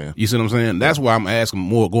 I understand. You see what I'm saying? That's why I'm asking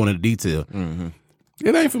more, going into detail.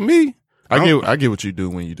 It ain't for me. I get what you do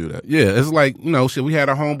when you do that. Yeah, it's like, you know, shit. We had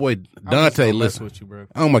our homeboy Dante listen. With you, bro.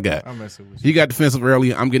 Oh my God, I'm messing with you. he got defensive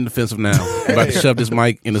earlier. I'm getting defensive now. I'm about to shove this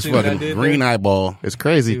mic in his See what I fucking did green there? eyeball. It's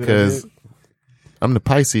crazy See what I because did? I'm the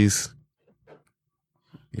Pisces,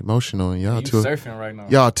 emotional, and You surfing right now.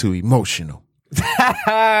 y'all too emotional.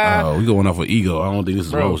 Oh, we going off of ego. I don't think this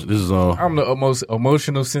is Bro. emotion. This is all. I'm the most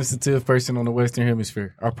emotional, sensitive person on the Western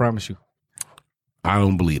Hemisphere. I promise you. I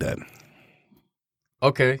don't believe that.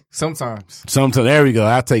 Okay, sometimes. Sometimes, there we go.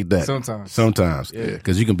 I take that. Sometimes. Sometimes, Yeah.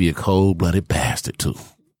 because you can be a cold blooded bastard too.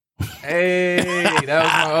 Hey, that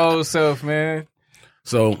was my old self, man.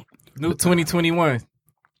 So, New 2021.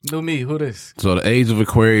 New me. Who this? so the age of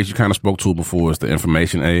Aquarius, you kind of spoke to it before. It's the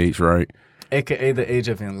information age, right? AKA the age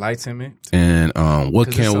of enlightenment. And what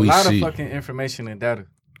 'Cause can it's we a lot see? of fucking information and data.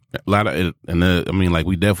 A lot of it, and I mean, like,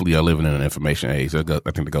 we definitely are living in an information age. I think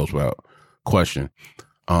that goes without question.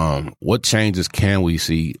 What changes can we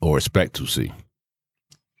see or expect to see?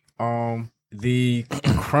 The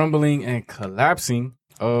crumbling and collapsing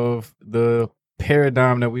of the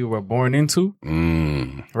paradigm that we were born into,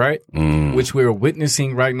 right? Which we're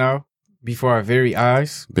witnessing right now before our very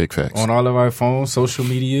eyes Big facts. on all of our phones, social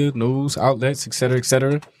media, news outlets, et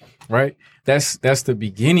cetera, right? That's the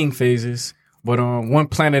beginning phases. But one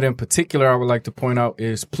planet in particular I would like to point out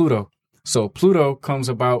is Pluto. So Pluto comes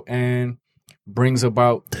about and brings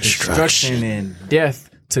about destruction and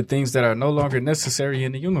death to things that are no longer necessary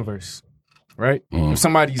in the universe, right? If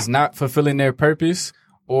somebody's not fulfilling their purpose,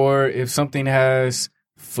 or if something has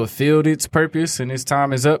fulfilled its purpose and its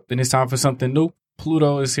time is up and it's time for something new,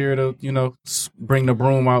 Pluto is here to, you know, bring the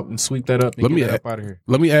broom out and sweep that up and get that up out of here.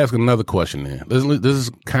 Let me ask another question then. This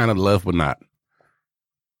is kind of left but not.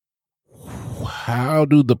 How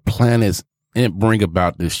do the planets bring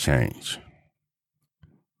about this change?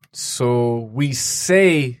 So we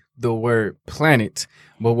say the word planet,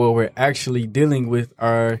 but what we're actually dealing with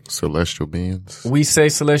are, Celestial beings. we say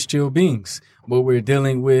celestial beings, but we're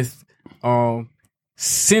dealing with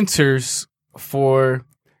centers for,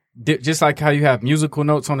 just like how you have musical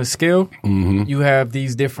notes on a scale, you have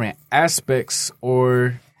these different aspects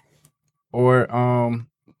or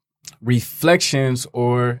reflections,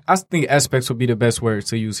 or I think aspects would be the best word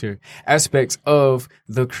to use here. Aspects of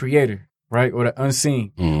the creator, right? Or the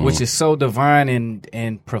unseen, which is so divine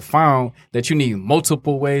and profound that you need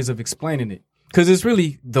multiple ways of explaining it. Because it's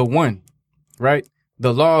really the one, right?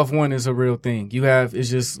 The law of one is a real thing. You have, it's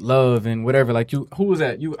just love and whatever. Like who was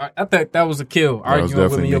that? I thought that was a kill arguing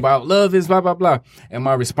with me about love is blah, blah, blah. And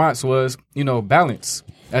my response was, balance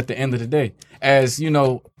at the end of the day. As,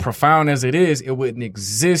 profound as it is, it wouldn't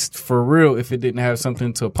exist for real if it didn't have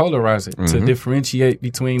something to polarize it, to differentiate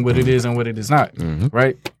between what it is and what it is not,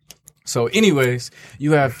 right? So anyways,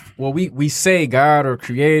 you have, we say God or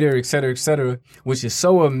creator, et cetera, which is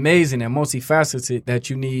so amazing and multifaceted that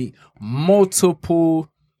you need multiple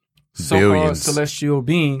so-called celestial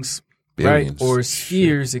beings, right? Or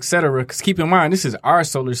spheres, et cetera. Because keep in mind, this is our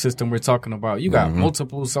solar system we're talking about. You got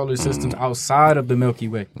multiple solar systems outside of the Milky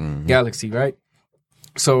Way galaxy, right?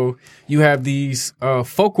 So you have these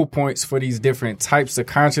focal points for these different types of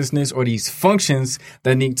consciousness or these functions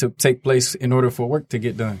that need to take place in order for work to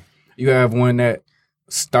get done. You have one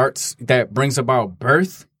that brings about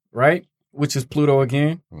birth, right? Which is Pluto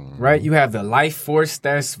again, right? You have the life force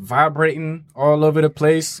that's vibrating all over the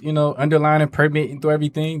place, underlying and permeating through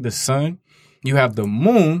everything, the sun. You have the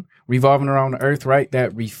moon revolving around the earth, right?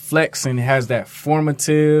 That reflects and has that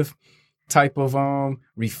formative type of,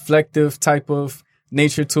 reflective type of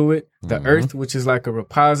nature to it. The earth, which is like a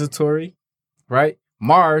repository, right?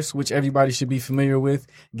 Mars, which everybody should be familiar with,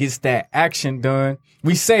 gets that action done.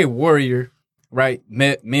 We say warrior, right?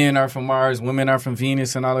 Men are from Mars, women are from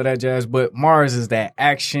Venus and all of that jazz. But Mars is that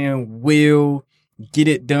action, will, get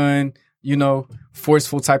it done,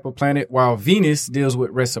 forceful type of planet, while Venus deals with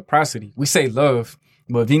reciprocity. We say love,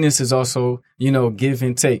 but Venus is also, give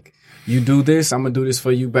and take. You do this, I'm going to do this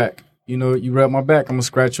for you back. You rub my back, I'm going to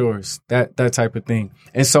scratch yours. That type of thing.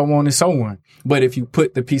 And so on and so on. But if you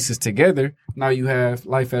put the pieces together, now you have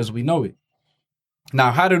life as we know it.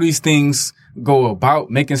 Now, how do these things go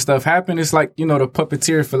about making stuff happen? It's like, the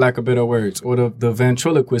puppeteer, for lack of better words, or the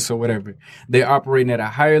ventriloquist or whatever. They're operating at a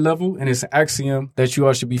higher level, and it's an axiom that you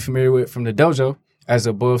all should be familiar with from the dojo as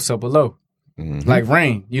above, so below. Like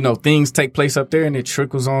rain, things take place up there and it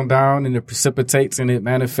trickles on down and it precipitates and it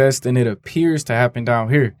manifests and it appears to happen down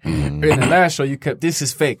here. In the last show, you kept, this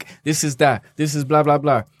is fake, this is that, this is blah, blah,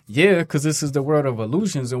 blah. Yeah, because this is the world of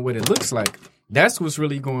illusions and what it looks like. That's what's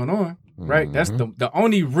really going on, right? That's the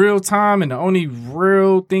only real time and the only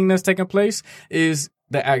real thing that's taking place is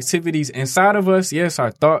the activities inside of us. Yes,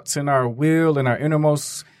 our thoughts and our will and our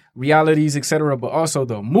innermost realities, etc., but also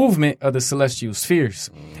the movement of the celestial spheres,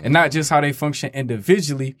 and not just how they function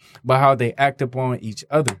individually, but how they act upon each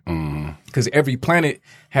other. Because every planet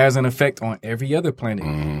has an effect on every other planet,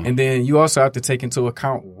 and then you also have to take into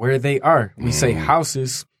account where they are. We say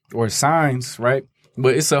houses or signs, right?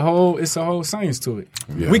 But it's a whole science to it.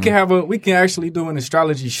 Yeah. We can actually do an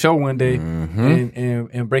astrology show one day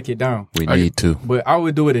and break it down. We need to. But I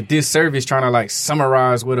would do it a disservice trying to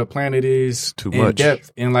summarize what a planet is too in much depth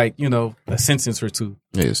in a sentence or two.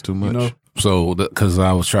 Yeah, it's too much. So, because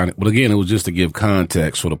I was trying to, but again, it was just to give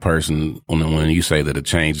context for the person when you say that a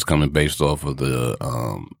change is coming based off of the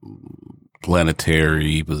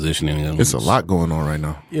planetary positioning. It's a lot going on right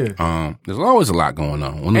now. Yeah. There's always a lot going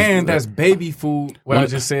on. And that's baby food, what I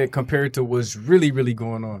just said, compared to what's really, really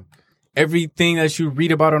going on. Everything that you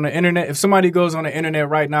read about on the internet, if somebody goes on the internet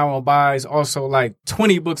right now and buys also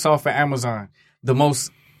 20 books off of Amazon, the most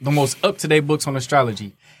up-to-date books on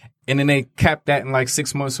astrology, and then they cap that in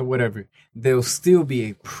 6 months or whatever, they'll still be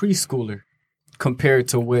a preschooler compared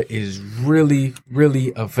to what is really,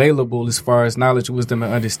 really available as far as knowledge, wisdom,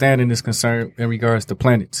 and understanding is concerned in regards to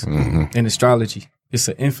planets and astrology. It's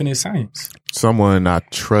an infinite science. Someone I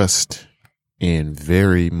trust in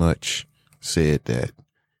very much said that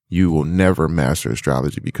you will never master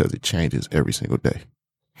astrology because it changes every single day.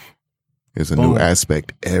 There's a new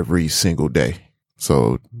aspect every single day.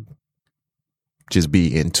 So just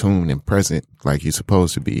be in tune and present like you're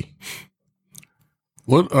supposed to be.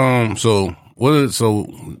 So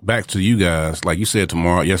back to you guys, like you said,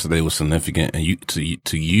 yesterday was significant, and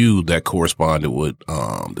to you that corresponded with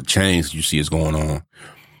the change you see is going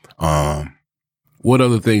on. What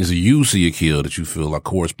other things do you see, Akil, that you feel like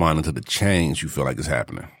corresponding to the change you feel like is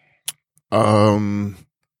happening?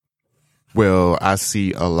 Well, I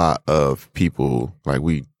see a lot of people, like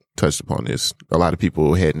we touched upon this, a lot of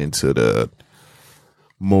people heading into the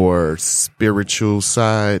more spiritual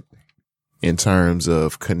side in terms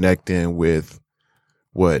of connecting with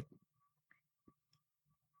what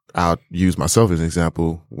I'll use myself as an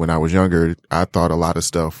example. When I was younger, I thought a lot of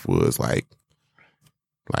stuff was like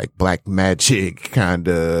black magic, kind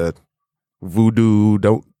of voodoo.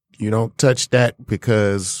 You don't touch that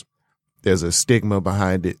because there's a stigma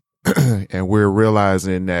behind it. And we're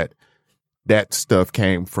realizing that that stuff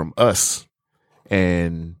came from us,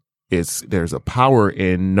 and there's a power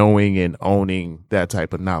in knowing and owning that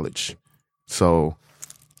type of knowledge. So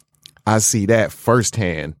I see that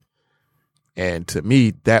firsthand, and to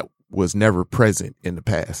me, that was never present in the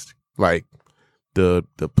past. Like the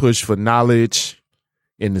push for knowledge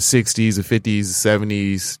in the 60s, the 50s, the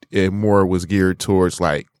 70s, it more was geared towards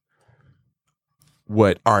like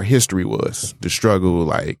what our history was, the struggle,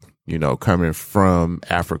 like, you know, coming from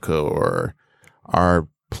Africa, or our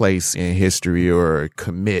place in history, or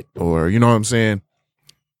commit, or, you know what I'm saying?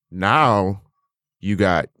 Now you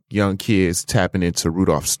got young kids tapping into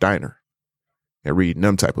Rudolf Steiner and reading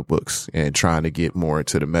them type of books and trying to get more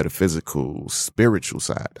into the metaphysical, spiritual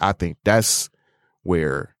side. I think that's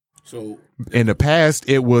where, So in the past,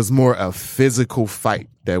 it was more a physical fight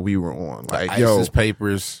that we were on. Like, ISIS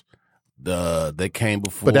papers, they came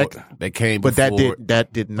before. that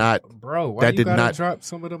did not. Bro, why That you did gotta not- drop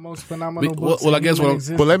some of the most phenomenal Well, books? well, I in guess human what I'm-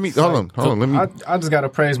 existence? But let me hold on. Let me. I just gotta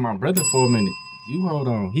praise my brother for a minute. You hold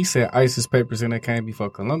on. He said ISIS papers and they came before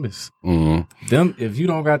Columbus. Mm-hmm. Them, if you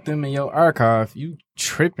don't got them in your archive, you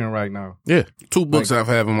tripping right now. Yeah, 2 books I've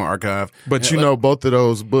had in my archive. but you know, both of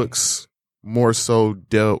those books more so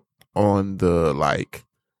dealt on the like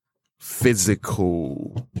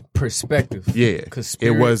physical. Perspective. Yeah, Because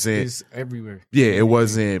it wasn't. is everywhere. Yeah, it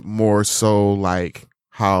wasn't more so like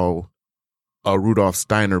how a Rudolf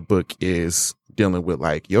Steiner book is dealing with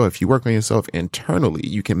like, yo, if you work on yourself internally,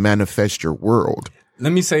 you can manifest your world.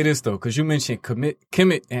 Let me say this though, because you mentioned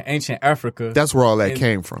Kemet in ancient Africa. That's where all that And-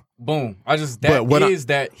 came from. Boom. But what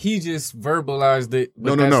that he just verbalized it,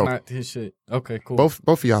 but No. that's not his shit. Okay, cool. Both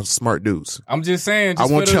of y'all smart dudes. I'm just saying. I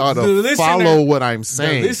Just want for y'all the to listener, follow what I'm the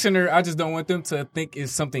saying. listener, I just don't want them to think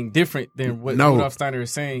it's something different than what No. Rudolf Steiner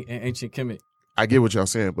is saying in ancient Kemet. I get what y'all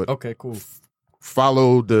saying, but Okay, cool.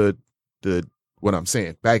 follow the what I'm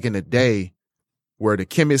saying. Back in the day where the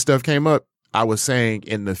Kemet stuff came up, I was saying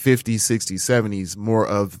in the 50s, 60s, 70s, more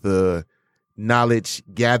of the knowledge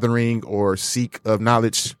gathering or seek of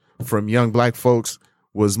knowledge from young black folks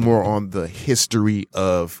was more on the history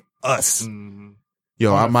of us. Mhm.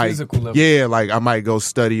 Yo, On I a might, physical level. yeah, like I might go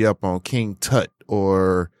study up on King Tut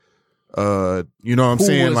or, you know what I'm Who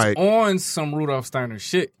saying? was Like, on some Rudolf Steiner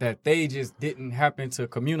shit that they just didn't happen to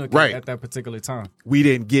communicate Right. at that particular time. we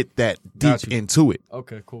didn't get that Got deep you. into it.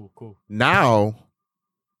 Okay, cool. Now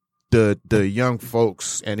the young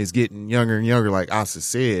folks, and it's getting younger and younger, like Asa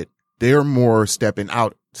said, they're more stepping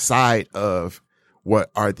outside of what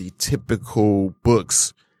are the typical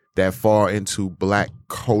books that fall into black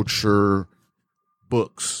culture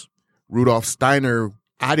books. Rudolf Steiner,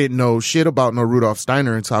 I didn't know shit about no Rudolf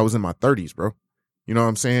Steiner until I was in my 30s, bro. You know what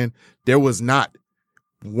I'm saying? There was not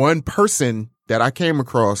one person that I came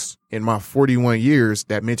across in my 41 years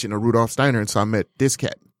that mentioned a Rudolf Steiner until I met this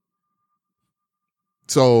cat.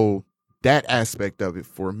 So that aspect of it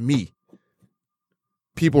for me,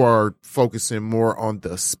 people are focusing more on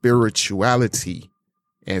the spirituality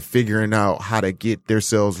and figuring out how to get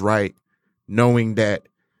themselves right, knowing that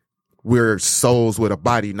we're souls with a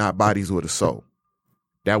body, not bodies with a soul.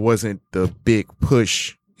 That wasn't the big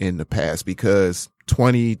push in the past, because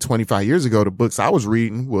 20, 25 years ago, the books I was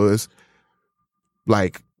reading was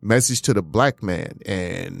like Message to the Black Man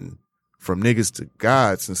and From Niggas to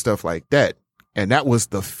Gods and stuff like that. And that was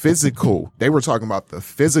the physical. They were talking about the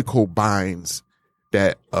physical binds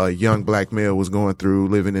that a young black male was going through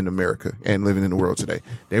living in America and living in the world today.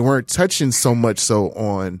 They weren't touching so much so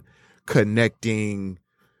on connecting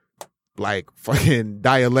like fucking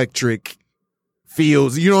dielectric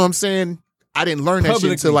fields. You know what I'm saying? I didn't learn that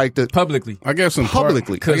shit until like Publicly. I guess in part-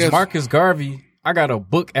 publicly. I Because guess- Marcus Garvey, I got a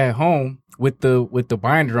book at home with the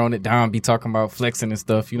binder on it. Don be talking about flexing and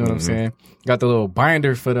stuff. You know what I'm saying? Got the little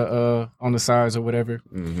binder for the on the sides or whatever.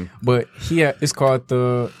 But it's called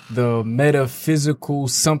the metaphysical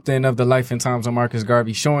something of the life and times of Marcus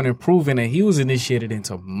Garvey, showing and proving that he was initiated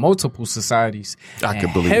into multiple societies. I could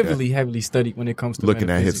and believe that. heavily studied when it comes to Looking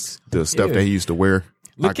at metaphysics. the stuff Yeah. that he used to wear.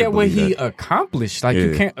 I Look could at what believe he that. accomplished. Like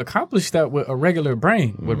you Yeah. can't accomplish that with a regular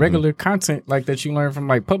brain, with regular content like that you learn from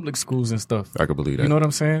like public schools and stuff. I could believe that. You know what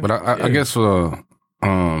I'm saying? But I guess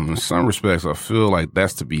in some respects, I feel like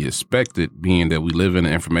that's to be expected, being that we live in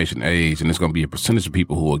an information age, and there's going to be a percentage of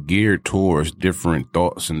people who are geared towards different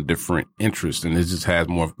thoughts and different interests, and it just has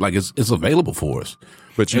more, like it's available for us.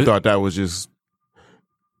 But you thought that was just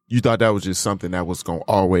something that was going to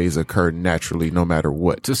always occur naturally, no matter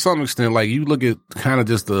what. To some extent, like you look at kind of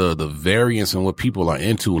just the variance in what people are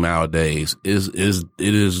into nowadays it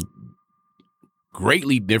is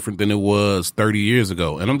greatly different than it was 30 years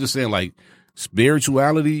ago. And I'm just saying, like,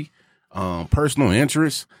 spirituality, personal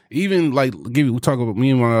interests. Even like we talk about,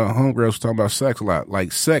 me and my homegirls talking about sex a lot.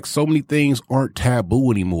 Like sex, so many things aren't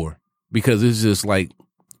taboo anymore because it's just like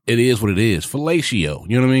it is what it is. Fellatio,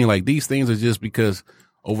 you know what I mean? Like these things are just because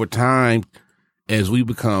over time, as we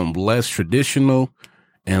become less traditional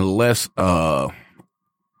and less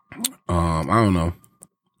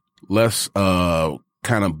less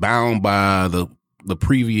kind of bound by the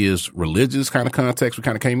previous religious kind of context we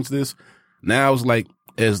kind of came into this. Now it's like,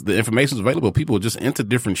 as the information is available, people are just into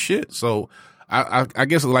different shit. So I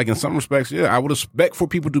guess like in some respects, yeah, I would expect for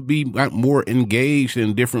people to be more engaged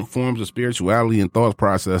in different forms of spirituality and thought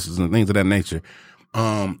processes and things of that nature.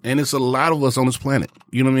 And it's a lot of us on this planet.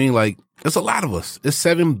 You know what I mean? Like it's a lot of us. It's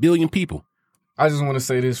 7 billion people. I just want to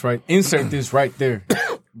say this right. Insert this right there.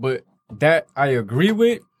 But that I agree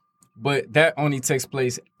with. But that only takes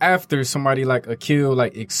place after somebody like Akil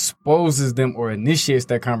like exposes them or initiates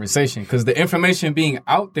that conversation. Because the information being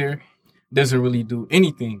out there doesn't really do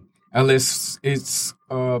anything unless it's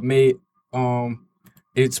made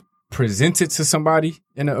it's presented to somebody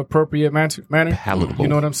in an appropriate manner. Palatable. You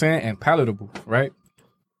know what I'm saying? And palatable, right?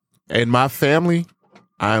 In my family,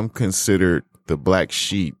 I'm considered the black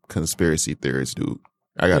sheep conspiracy theorist dude.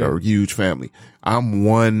 I got a huge family. I'm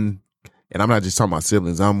one, and I'm not just talking about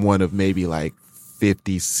siblings. I'm one of maybe like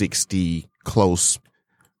 50, 60 close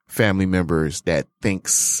family members that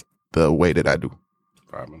thinks the way that I do.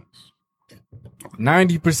 5 minutes.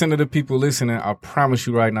 90% of the people listening, I promise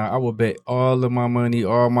you right now, I will bet all of my money,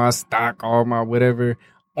 all my stock, all my whatever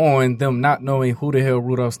on them not knowing who the hell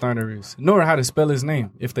Rudolph Steiner is, nor how to spell his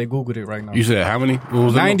name if they Googled it right now. You said how many? What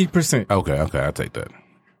was 90%. Okay, I'll take that.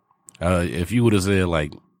 If you would have said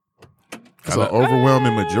like, it's an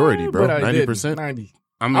overwhelming majority, bro. But I 90%. 90.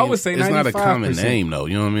 I mean, I would say it's not a common 95%. name though.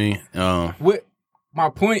 You know what I mean? What my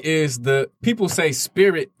point is, the people say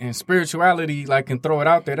spirit and spirituality, like, and throw it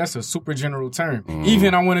out there. That's a super general term.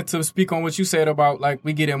 Even I wanted to speak on what you said about, like,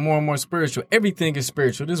 we getting more and more spiritual. Everything is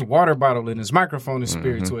spiritual. This water bottle and this microphone is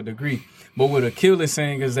spirit to a degree. But what Akil is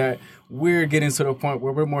saying is that we're getting to the point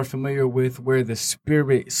where we're more familiar with where the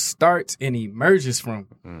spirit starts and emerges from.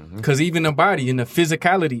 Because even the body and the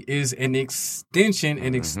physicality is an extension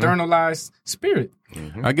and externalized spirit.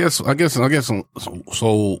 I guess.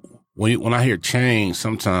 So when I hear change,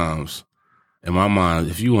 sometimes in my mind,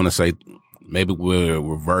 if you want to say maybe we're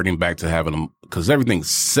reverting back to having them, because everything's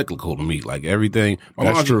cyclical to me. Like everything.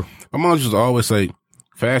 That's true. My mom used to always say,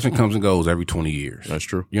 fashion comes and goes every 20 years. That's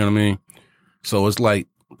true. You know what I mean? So it's like,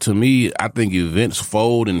 to me, I think events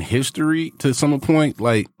fold in history to some point.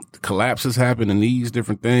 Like collapses happen in these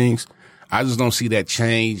different things. I just don't see that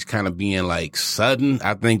change kind of being like sudden.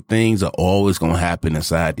 I think things are always going to happen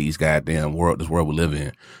inside these goddamn this world we live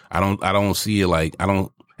in. I don't see it like,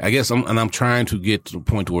 I'm trying to get to the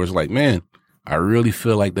point where it's like, man, I really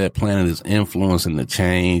feel like that planet is influencing the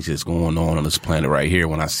change that's going on this planet right here.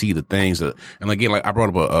 When I see the things that, and again, like I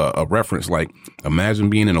brought up a reference, like imagine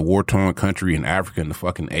being in a war-torn country in Africa in the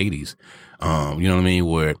fucking 80s. You know what I mean?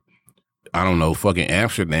 Where, I don't know, fucking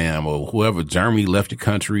Amsterdam or whoever, Germany left the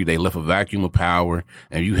country, they left a vacuum of power,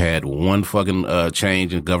 and you had one fucking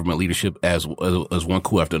change in government leadership as one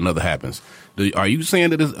coup after another happens. Are you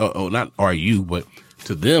saying that it's, not are you, but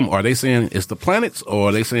to them, are they saying it's the planets, or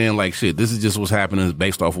are they saying like, shit, this is just what's happening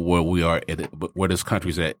based off of where we are where this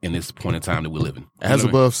country's at in this point in time that we live in? As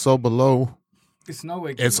above, so below. It's no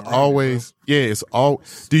way. It's always, it's all.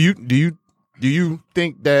 Do you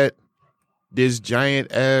think that this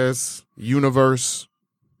giant ass universe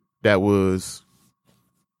that was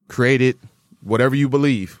created, whatever you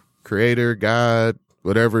believe, creator, God,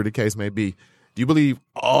 whatever the case may be, do you believe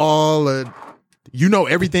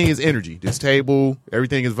everything is energy? This table,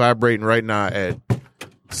 everything is vibrating right now at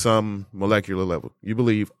some molecular level. You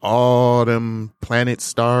believe all them planets,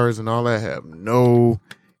 stars, and all that have no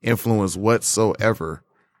influence whatsoever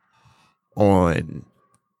on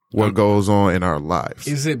what goes on in our lives?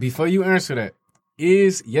 Is it, before you answer that,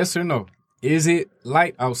 is yes or no, is it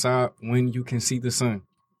light outside when you can see the sun?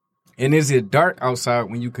 And is it dark outside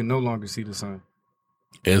when you can no longer see the sun?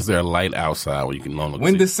 Is there light outside when you can no longer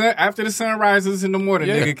when see? the sun, after the sun rises in the morning,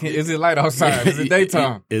 nigga, is it light outside? Is it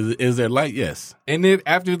daytime? Is there light? Yes. And then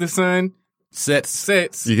after the sun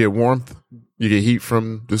sets, you get warmth, you get heat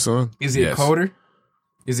from the sun. Is it colder?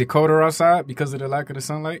 Is it colder outside because of the lack of the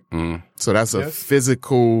sunlight? So that's a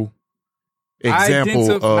physical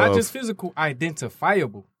example of not just physical,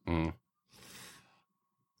 identifiable.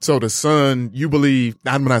 So the sun, you believe,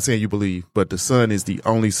 I'm not saying you believe, but the sun is the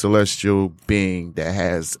only celestial being that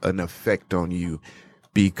has an effect on you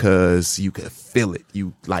because you can feel it.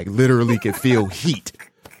 You like literally can feel heat.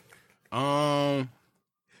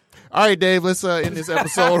 All right, Dave, let's end this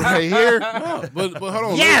episode right here. No, but hold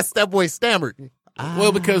on. Yes, that boy stammered.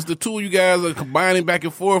 Well, because the two of you guys are combining back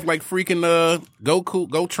and forth like freaking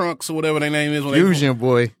Go Trunks or whatever their name is. Fusion,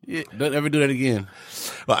 boy. Yeah, don't ever do that again.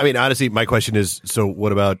 Well, I mean, honestly, my question is, so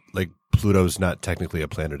what about, like, Pluto's not technically a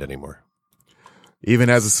planet anymore? Even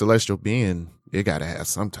as a celestial being, it got to have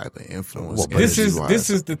some type of influence. Well, This energy-wise.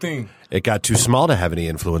 is the thing. It got too small to have any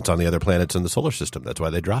influence on the other planets in the solar system. That's why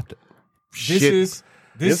they dropped it.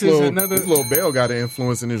 This is another. This little bell got an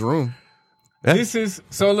influence in his room. This is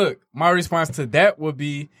so. Look, my response to that would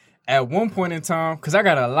be at one point in time, because I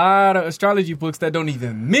got a lot of astrology books that don't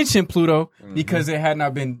even mention Pluto because it had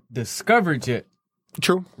not been discovered yet.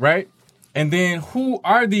 True. Right? And then who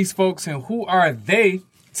are these folks and who are they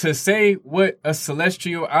to say what a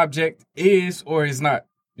celestial object is or is not?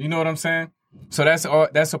 You know what I'm saying? So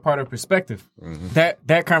that's a part of perspective.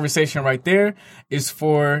 That conversation right there is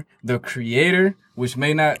for the creator, which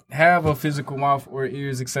may not have a physical mouth or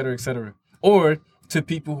ears, et cetera, or to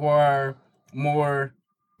people who are more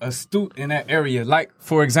astute in that area. Like,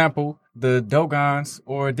 for example, the Dogons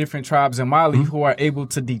or different tribes in Mali who are able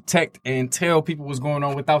to detect and tell people what's going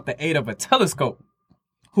on without the aid of a telescope,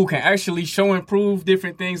 who can actually show and prove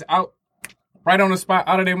different things out right on the spot,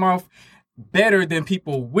 out of their mouth, better than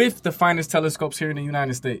people with the finest telescopes here in the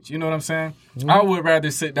United States. You know what I'm saying? I would rather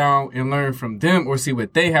sit down and learn from them or see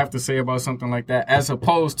what they have to say about something like that, as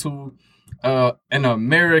opposed to an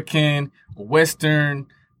American Western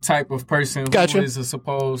type of person Gotcha. who is a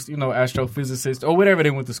supposed, astrophysicist or whatever they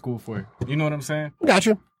went to school for. You know what I'm saying?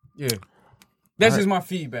 Gotcha. Yeah. That's just my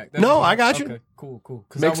feedback. That's No, just I got you. Okay, cool.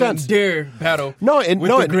 Because Makes I wouldn't sense. dare battle.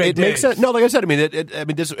 It makes sense. No, like I said, I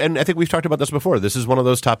mean, this, and I think we've talked about this before. This is one of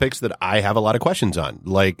those topics that I have a lot of questions on.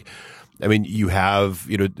 Like, I mean, you have,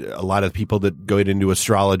 a lot of people that go into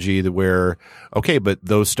astrology that where, okay, but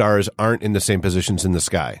those stars aren't in the same positions in the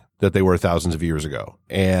sky that they were thousands of years ago.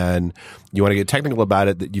 And you want to get technical about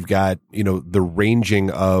it, that you've got, the ranging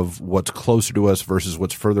of what's closer to us versus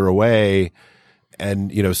what's further away.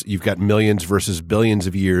 And, you've got millions versus billions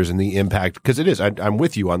of years and the impact, because it is, I'm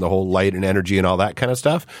with you on the whole light and energy and all that kind of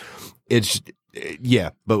stuff. It's,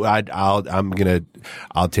 yeah, but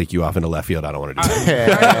I'll take you off into left field. I don't want to do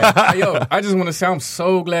that. I just want to say I'm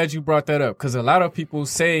so glad you brought that up, because a lot of people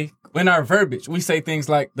say, in our verbiage, we say things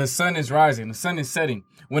like the sun is rising, the sun is setting,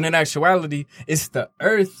 when in actuality, it's the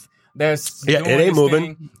earth that's doing it ain't this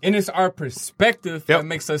moving. thing, and it's our perspective that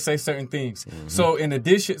makes us say certain things. So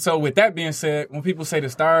with that being said, when people say the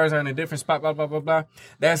stars are in a different spot, blah, blah, blah, blah,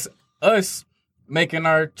 that's us making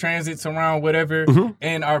our transits around whatever,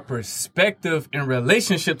 and our perspective in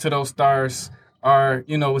relationship to those stars are,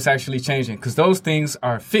 what's actually changing. Because those things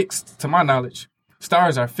are fixed, to my knowledge.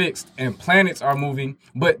 Stars are fixed and planets are moving,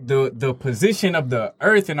 but the position of the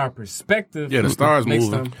earth and our perspective, Yeah, the stars makes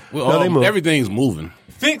moving. them Well, they move. Everything's moving.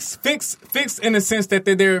 fixed in the sense that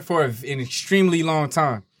they're there for an extremely long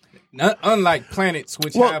time. Unlike planets,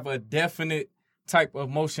 which have a definite type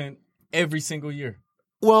of motion every single year.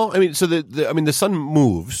 Well, I mean, so the sun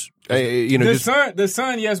moves. The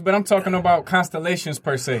sun, yes, but I'm talking about constellations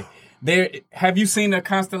per se. Have you seen a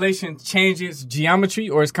constellation change its geometry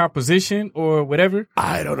or its composition or whatever?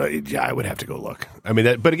 I don't know. I would have to go look. I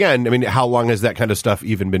mean, but again, I mean, how long has that kind of stuff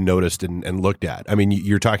even been noticed and looked at? I mean,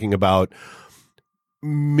 you're talking about so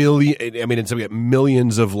we got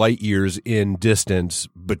millions of light years in distance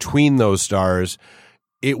between those stars.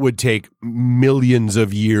 It would take millions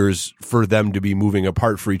of years for them to be moving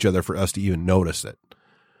apart for each other for us to even notice it.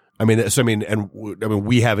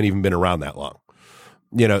 We haven't even been around that long.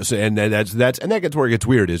 And that gets where it gets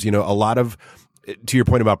weird is, a lot of, to your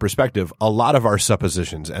point about perspective, a lot of our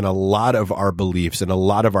suppositions and a lot of our beliefs and a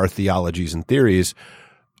lot of our theologies and theories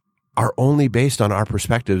are only based on our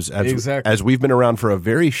perspectives as we've been around for a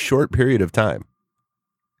very short period of time.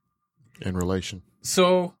 In relation.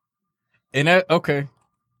 So,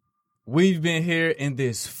 we've been here in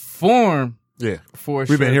this form for a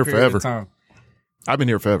We've been here short period forever. of time. I've been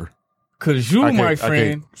here forever. Because you, my friend, I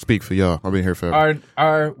can't speak for y'all. I've been here forever.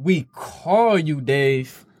 we call you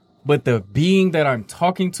Dave, but the being that I'm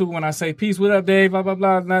talking to when I say peace, what up, Dave, blah, blah,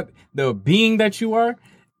 blah, not the being that you are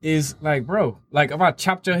is like, bro, like if I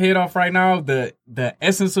chopped your head off right now, the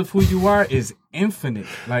essence of who you are is infinite.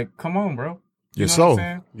 Like, come on, bro. Your know what I'm soul.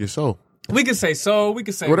 saying? Your soul. We could say soul, we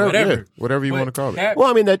could say whatever. Yeah, whatever you want to call it. Well,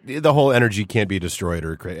 I mean, that the whole energy can't be destroyed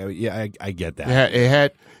or created. Yeah, I get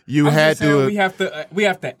that. We have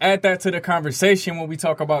to add that to the conversation when we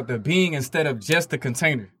talk about the being instead of just the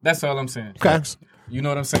container. That's all I'm saying. Okay. You know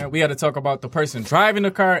what I'm saying? We had to talk about the person driving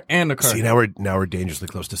the car and the car. See, now we're dangerously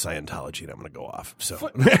close to Scientology, and I'm going to go off. So,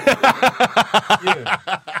 Yeah.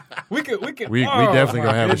 We definitely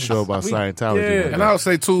gonna have a show about Scientology. Yeah. man. And I would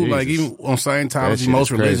say too, like Jesus. even on That shit Scientology, is most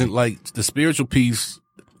crazy. religion, like the spiritual piece,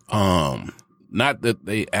 not that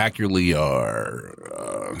they accurately are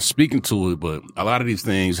speaking to it, but a lot of these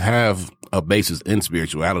things have a basis in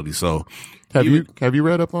spirituality. So Have you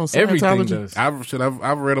read up on Everything Scientology? does.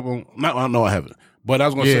 I've read up on. No, I haven't. But I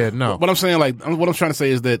was going to Yeah, say, no. What I'm saying, like, what I'm trying to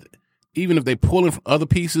say is that even if they pull in from other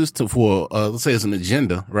pieces for let's say it's an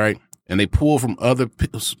agenda, right? And they pull from other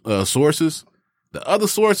sources, the other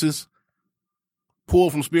sources pull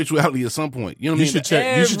from spirituality at some point. You know what I mean? You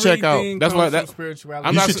should check out. Everything That's why comes that- from spirituality.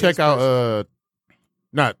 I'm You not should saying check out.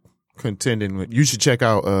 Not contending with. You should check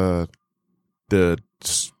out the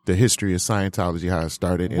history of Scientology, how it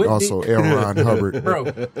started, and What also L. Ron Hubbard. Bro,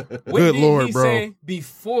 what Good did Lord, he bro. say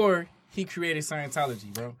before he created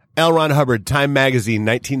Scientology, bro? L. Ron Hubbard, Time Magazine,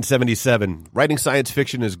 1977. Writing science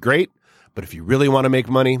fiction is great, but if you really want to make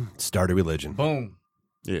money, start a religion. Boom.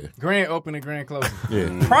 Yeah, Grand opening, grand closing.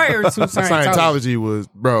 yeah. Prior to Scientology. Scientology was,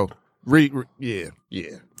 bro. Yeah.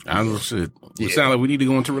 I don't know, shit. It sounds like we need to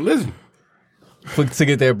go into religion. To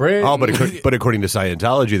get that bread. Oh, but according to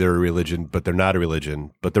Scientology, they're a religion, but they're not a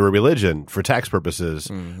religion. But they're a religion for tax purposes.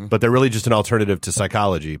 But they're really just an alternative to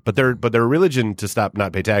psychology. But they're a religion to stop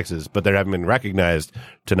not pay taxes. But they haven't been recognized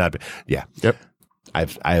to not. Yeah. Yep.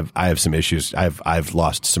 I have some issues. I've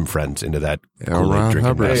lost some friends into that L. Kool-Aid Ron drinking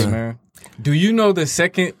Hubbard. mess. Hey, man. Do you know the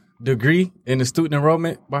second degree in the student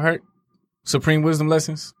enrollment by heart? Supreme Wisdom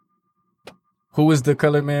Lessons? Who is the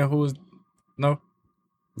colored man? Who is... No?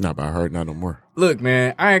 Not by heart, not no more. Look,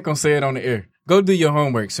 man, I ain't gonna say it on the air. Go do your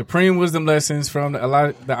homework. Supreme Wisdom Lessons from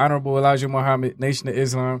the Honorable Elijah Muhammad, Nation of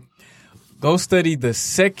Islam. Go study the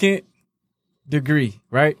second degree,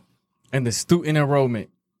 right? And the student enrollment.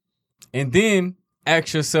 And then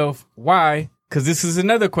ask yourself why, because this is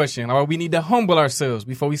another question. Or we need to humble ourselves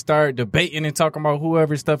before we start debating and talking about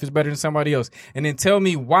whoever's stuff is better than somebody else. And then tell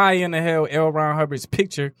me why in the hell L. Ron Hubbard's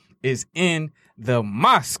picture is in the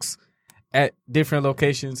mosques at different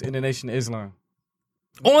locations in the Nation of Islam.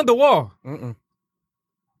 On the wall. Uh-oh.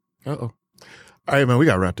 All right, man, we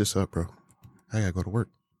got to wrap this up, bro. I got to go to work.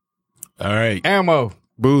 All right. Ammo.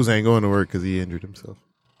 Booze ain't going to work because he injured himself.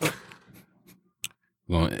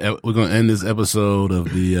 We're going to end this episode of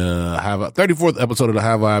the 34th episode of the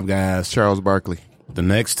High Vibe Guys. Charles Barkley. The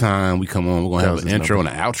next time we come on, we're going to That have was an his intro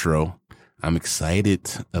number. and an outro. I'm excited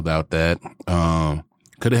about that.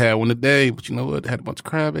 Could have had one today, but you know what? Had a bunch of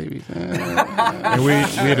crybabies. And we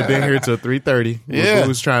had to been here till 3:30. Yeah. We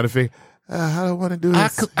was trying to figure, how do I want to do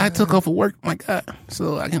this? I took off of work. My God.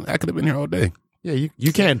 So I could have been here all day. Yeah,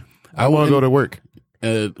 you can. I I want to wouldn't- go to work.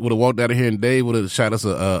 Would have walked out of here and Dave would have shot us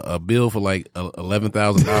a bill for like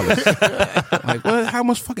 $11,000. Like, what? How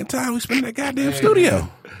much fucking time we spend in that goddamn studio?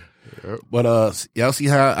 But y'all see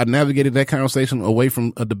how I navigated that conversation away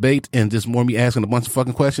from a debate and just more me asking a bunch of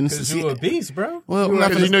fucking questions? Because you a beast, bro. Well, you I'm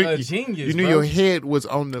not are finna- a genius, You knew bro. your head was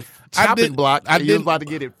on the I chopping did- block. I and you was did- about to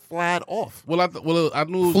get it flat off. I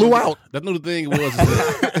knew Flew out. I knew the thing was. Is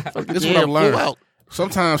that, this is what I've flew learned. out.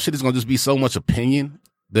 Sometimes shit is gonna just be so much opinion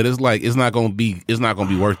that it's like it's not gonna be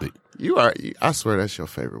worth it. I swear that's your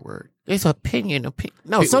favorite word. It's opinion.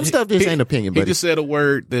 No, some stuff just ain't opinion, He but just said a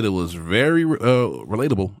word that it was very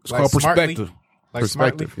relatable. It's Like called smartly? perspective. Like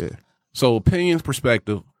perspective. smartly. Yeah. So opinions,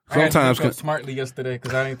 perspective. I had to Sometimes look up smartly yesterday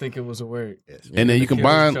because I didn't think it was a word. and then you The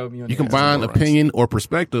combine killers showed me on you the combine Instagram. opinion or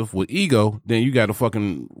perspective with ego, then you got a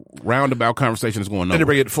fucking roundabout conversation that's going And to on.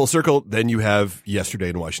 bring it full circle, then you have yesterday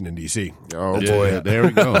in Washington, D.C. Oh Yeah, boy. there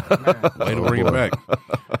we go. Way to bring it boy. back.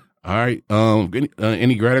 All right.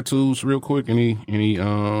 Any gratitudes, real quick? Any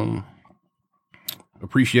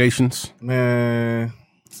appreciations? Man,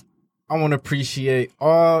 I want to appreciate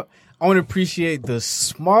the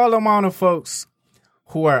small amount of folks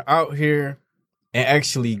who are out here and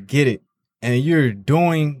actually get it. And you're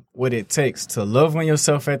doing what it takes to love on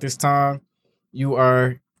yourself at this time. You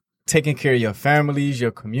are taking care of your families,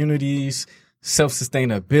 your communities.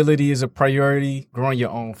 Self-sustainability is a priority. Growing your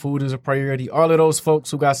own food is a priority. All of those folks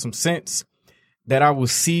who got some sense that I will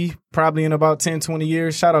see probably in about 10, 20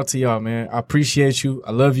 years. Shout out to y'all, man. I appreciate you.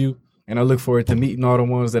 I love you. And I look forward to meeting all the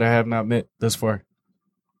ones that I have not met thus far.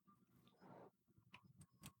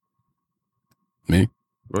 Me?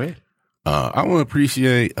 Go ahead. I want to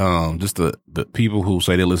appreciate just the people who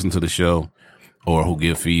say they listen to the show or who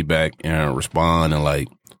give feedback and respond. And like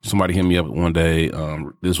somebody hit me up one day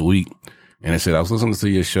this week and they said, I was listening to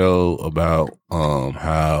your show about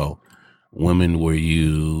how women were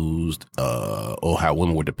used or how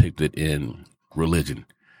women were depicted in religion.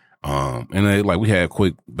 And they like we had a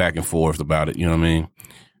quick back and forth about it, you know what I mean?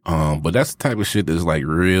 But that's the type of shit that's like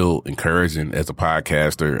real encouraging as a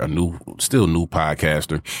podcaster, still new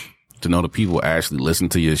podcaster. to know that people actually listen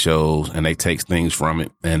to your shows and they take things from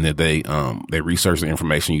it, and that they research the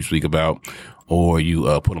information you speak about, or you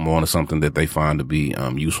put them on to something that they find to be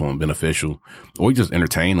useful and beneficial, or you just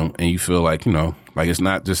entertain them, and you feel like, you know, like it's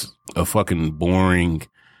not just a fucking boring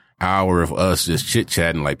hour of us just chit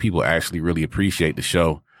chatting. Like, people actually really appreciate the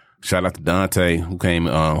show. Shout out to Dante, who came,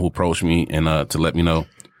 who approached me and to let me know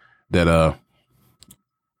that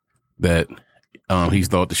he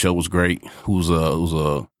thought the show was great. Who's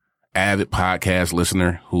a avid podcast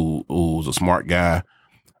listener, who's a smart guy,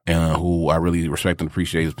 and who I really respect and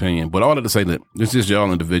appreciate his opinion. But all that to say that it's just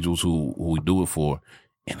y'all individuals who we do it for,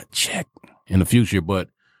 and a check in the future. But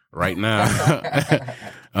right now,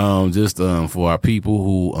 just for our people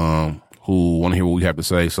who want to hear what we have to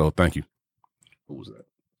say. So thank you. Who was that?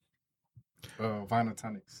 Vina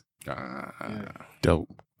Tonics. Yeah. Dope.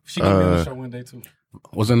 She gonna be on the show one day too.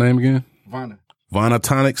 What's her name again? Vina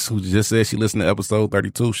Tonics, who just said she listened to episode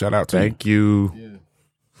 32. Shout out to Thank you. Yeah.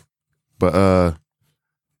 But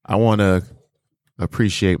I want to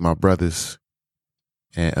appreciate my brothers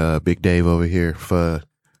and Big Dave over here for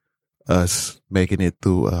us making it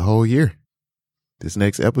through a whole year. This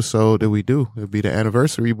next episode that we do, it'll be the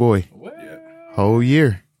anniversary, boy. What? Whole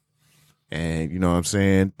year. And you know what I'm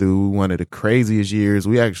saying? Through one of the craziest years,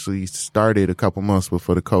 we actually started a couple months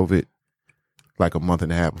before the COVID, like a month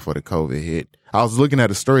and a half before the COVID hit. I was looking at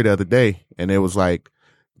a story the other day, and it was like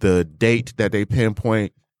the date that they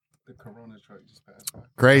pinpoint. The Corona truck just passed by.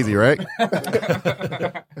 Crazy, right?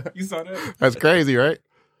 You saw that? That's crazy, right?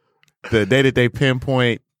 The day that they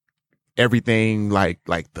pinpoint everything, like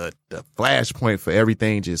the flashpoint for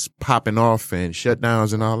everything just popping off and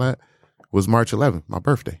shutdowns and all that, was March 11th, my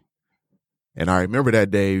birthday. And I remember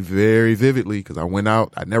that day very vividly because I went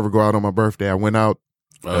out. I never go out on my birthday. I went out.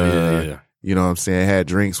 yeah. You know what I'm saying? Had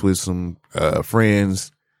drinks with some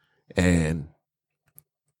friends, and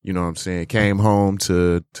you know what I'm saying? Came home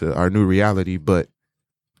to our new reality. But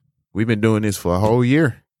we've been doing this for a whole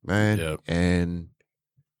year, man. Yep. And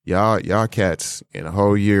y'all cats, in a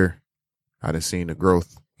whole year, I done seen the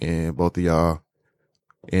growth in both of y'all,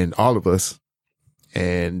 in all of us,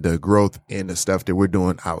 and the growth in the stuff that we're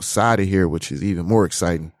doing outside of here, which is even more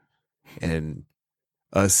exciting. And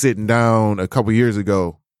us sitting down a couple years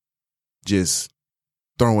ago, just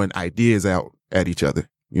throwing ideas out at each other.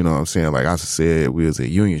 You know what I'm saying? Like I said, we was at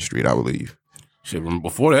Union Street, I believe. Shit,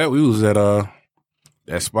 before that, we was at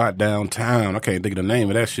that spot downtown. I can't think of the name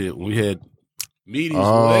of that shit. We had meetings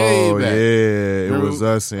way back. Yeah, it was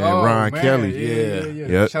us and Ron man. Kelly. Yeah.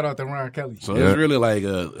 Yep. Shout out to Ron Kelly. So it's really like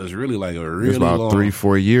a really It's about long,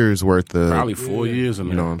 3-4 years worth of, probably 4 years. In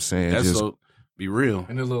you know what I'm saying? That's Just, so be real.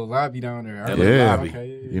 In the little lobby down there. That little lobby.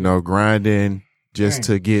 Okay, you know, grinding just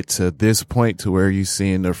Dang. to get to this point to where you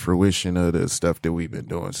seeing the fruition of the stuff that we've been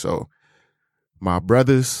doing. So my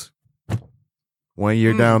brothers, 1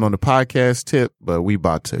 year down on the podcast tip, but we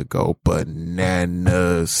about to go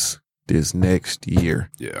bananas this next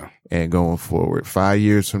year Yeah. and going forward. 5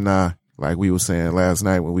 years from now, like we were saying last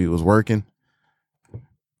night when we was working,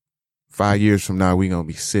 5 years from now, we going to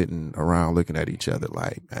be sitting around looking at each other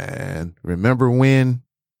like, man, remember when?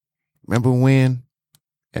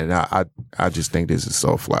 And I just think this is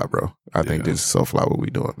so fly, bro. I think this is so fly what we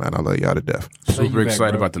doing, man. I love y'all to death. Super back,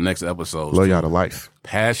 excited bro. about the next episode. Love y'all to life.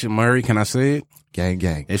 Passion Murray, can I say it? Gang,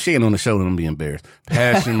 gang. If she ain't on the show, then I'm be embarrassed.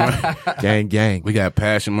 Passion Murray. Gang, gang. We got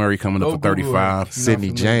Passion Murray coming up No for 35. Google. Sydney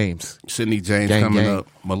Not James. Sydney James Gang, coming gang. up.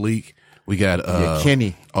 Malik. We got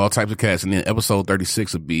Kenny. all types of cats. And then episode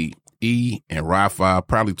 36 will be E and Wi-Fi,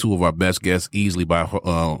 probably two of our best guests easily by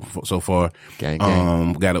so far. Gang,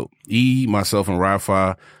 gang. Got E, myself, and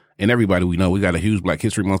Wi-Fi, and everybody we know. We got a huge Black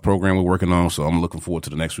History Month program we're working on, so I'm looking forward to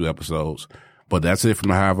the next few episodes. But that's it from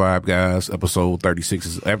the High Vibe, guys. Episode 36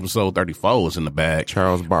 is episode 34 is in the bag.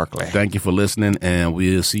 Charles Barkley. Thank you for listening, and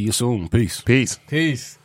we'll see you soon. Peace. Peace. Peace.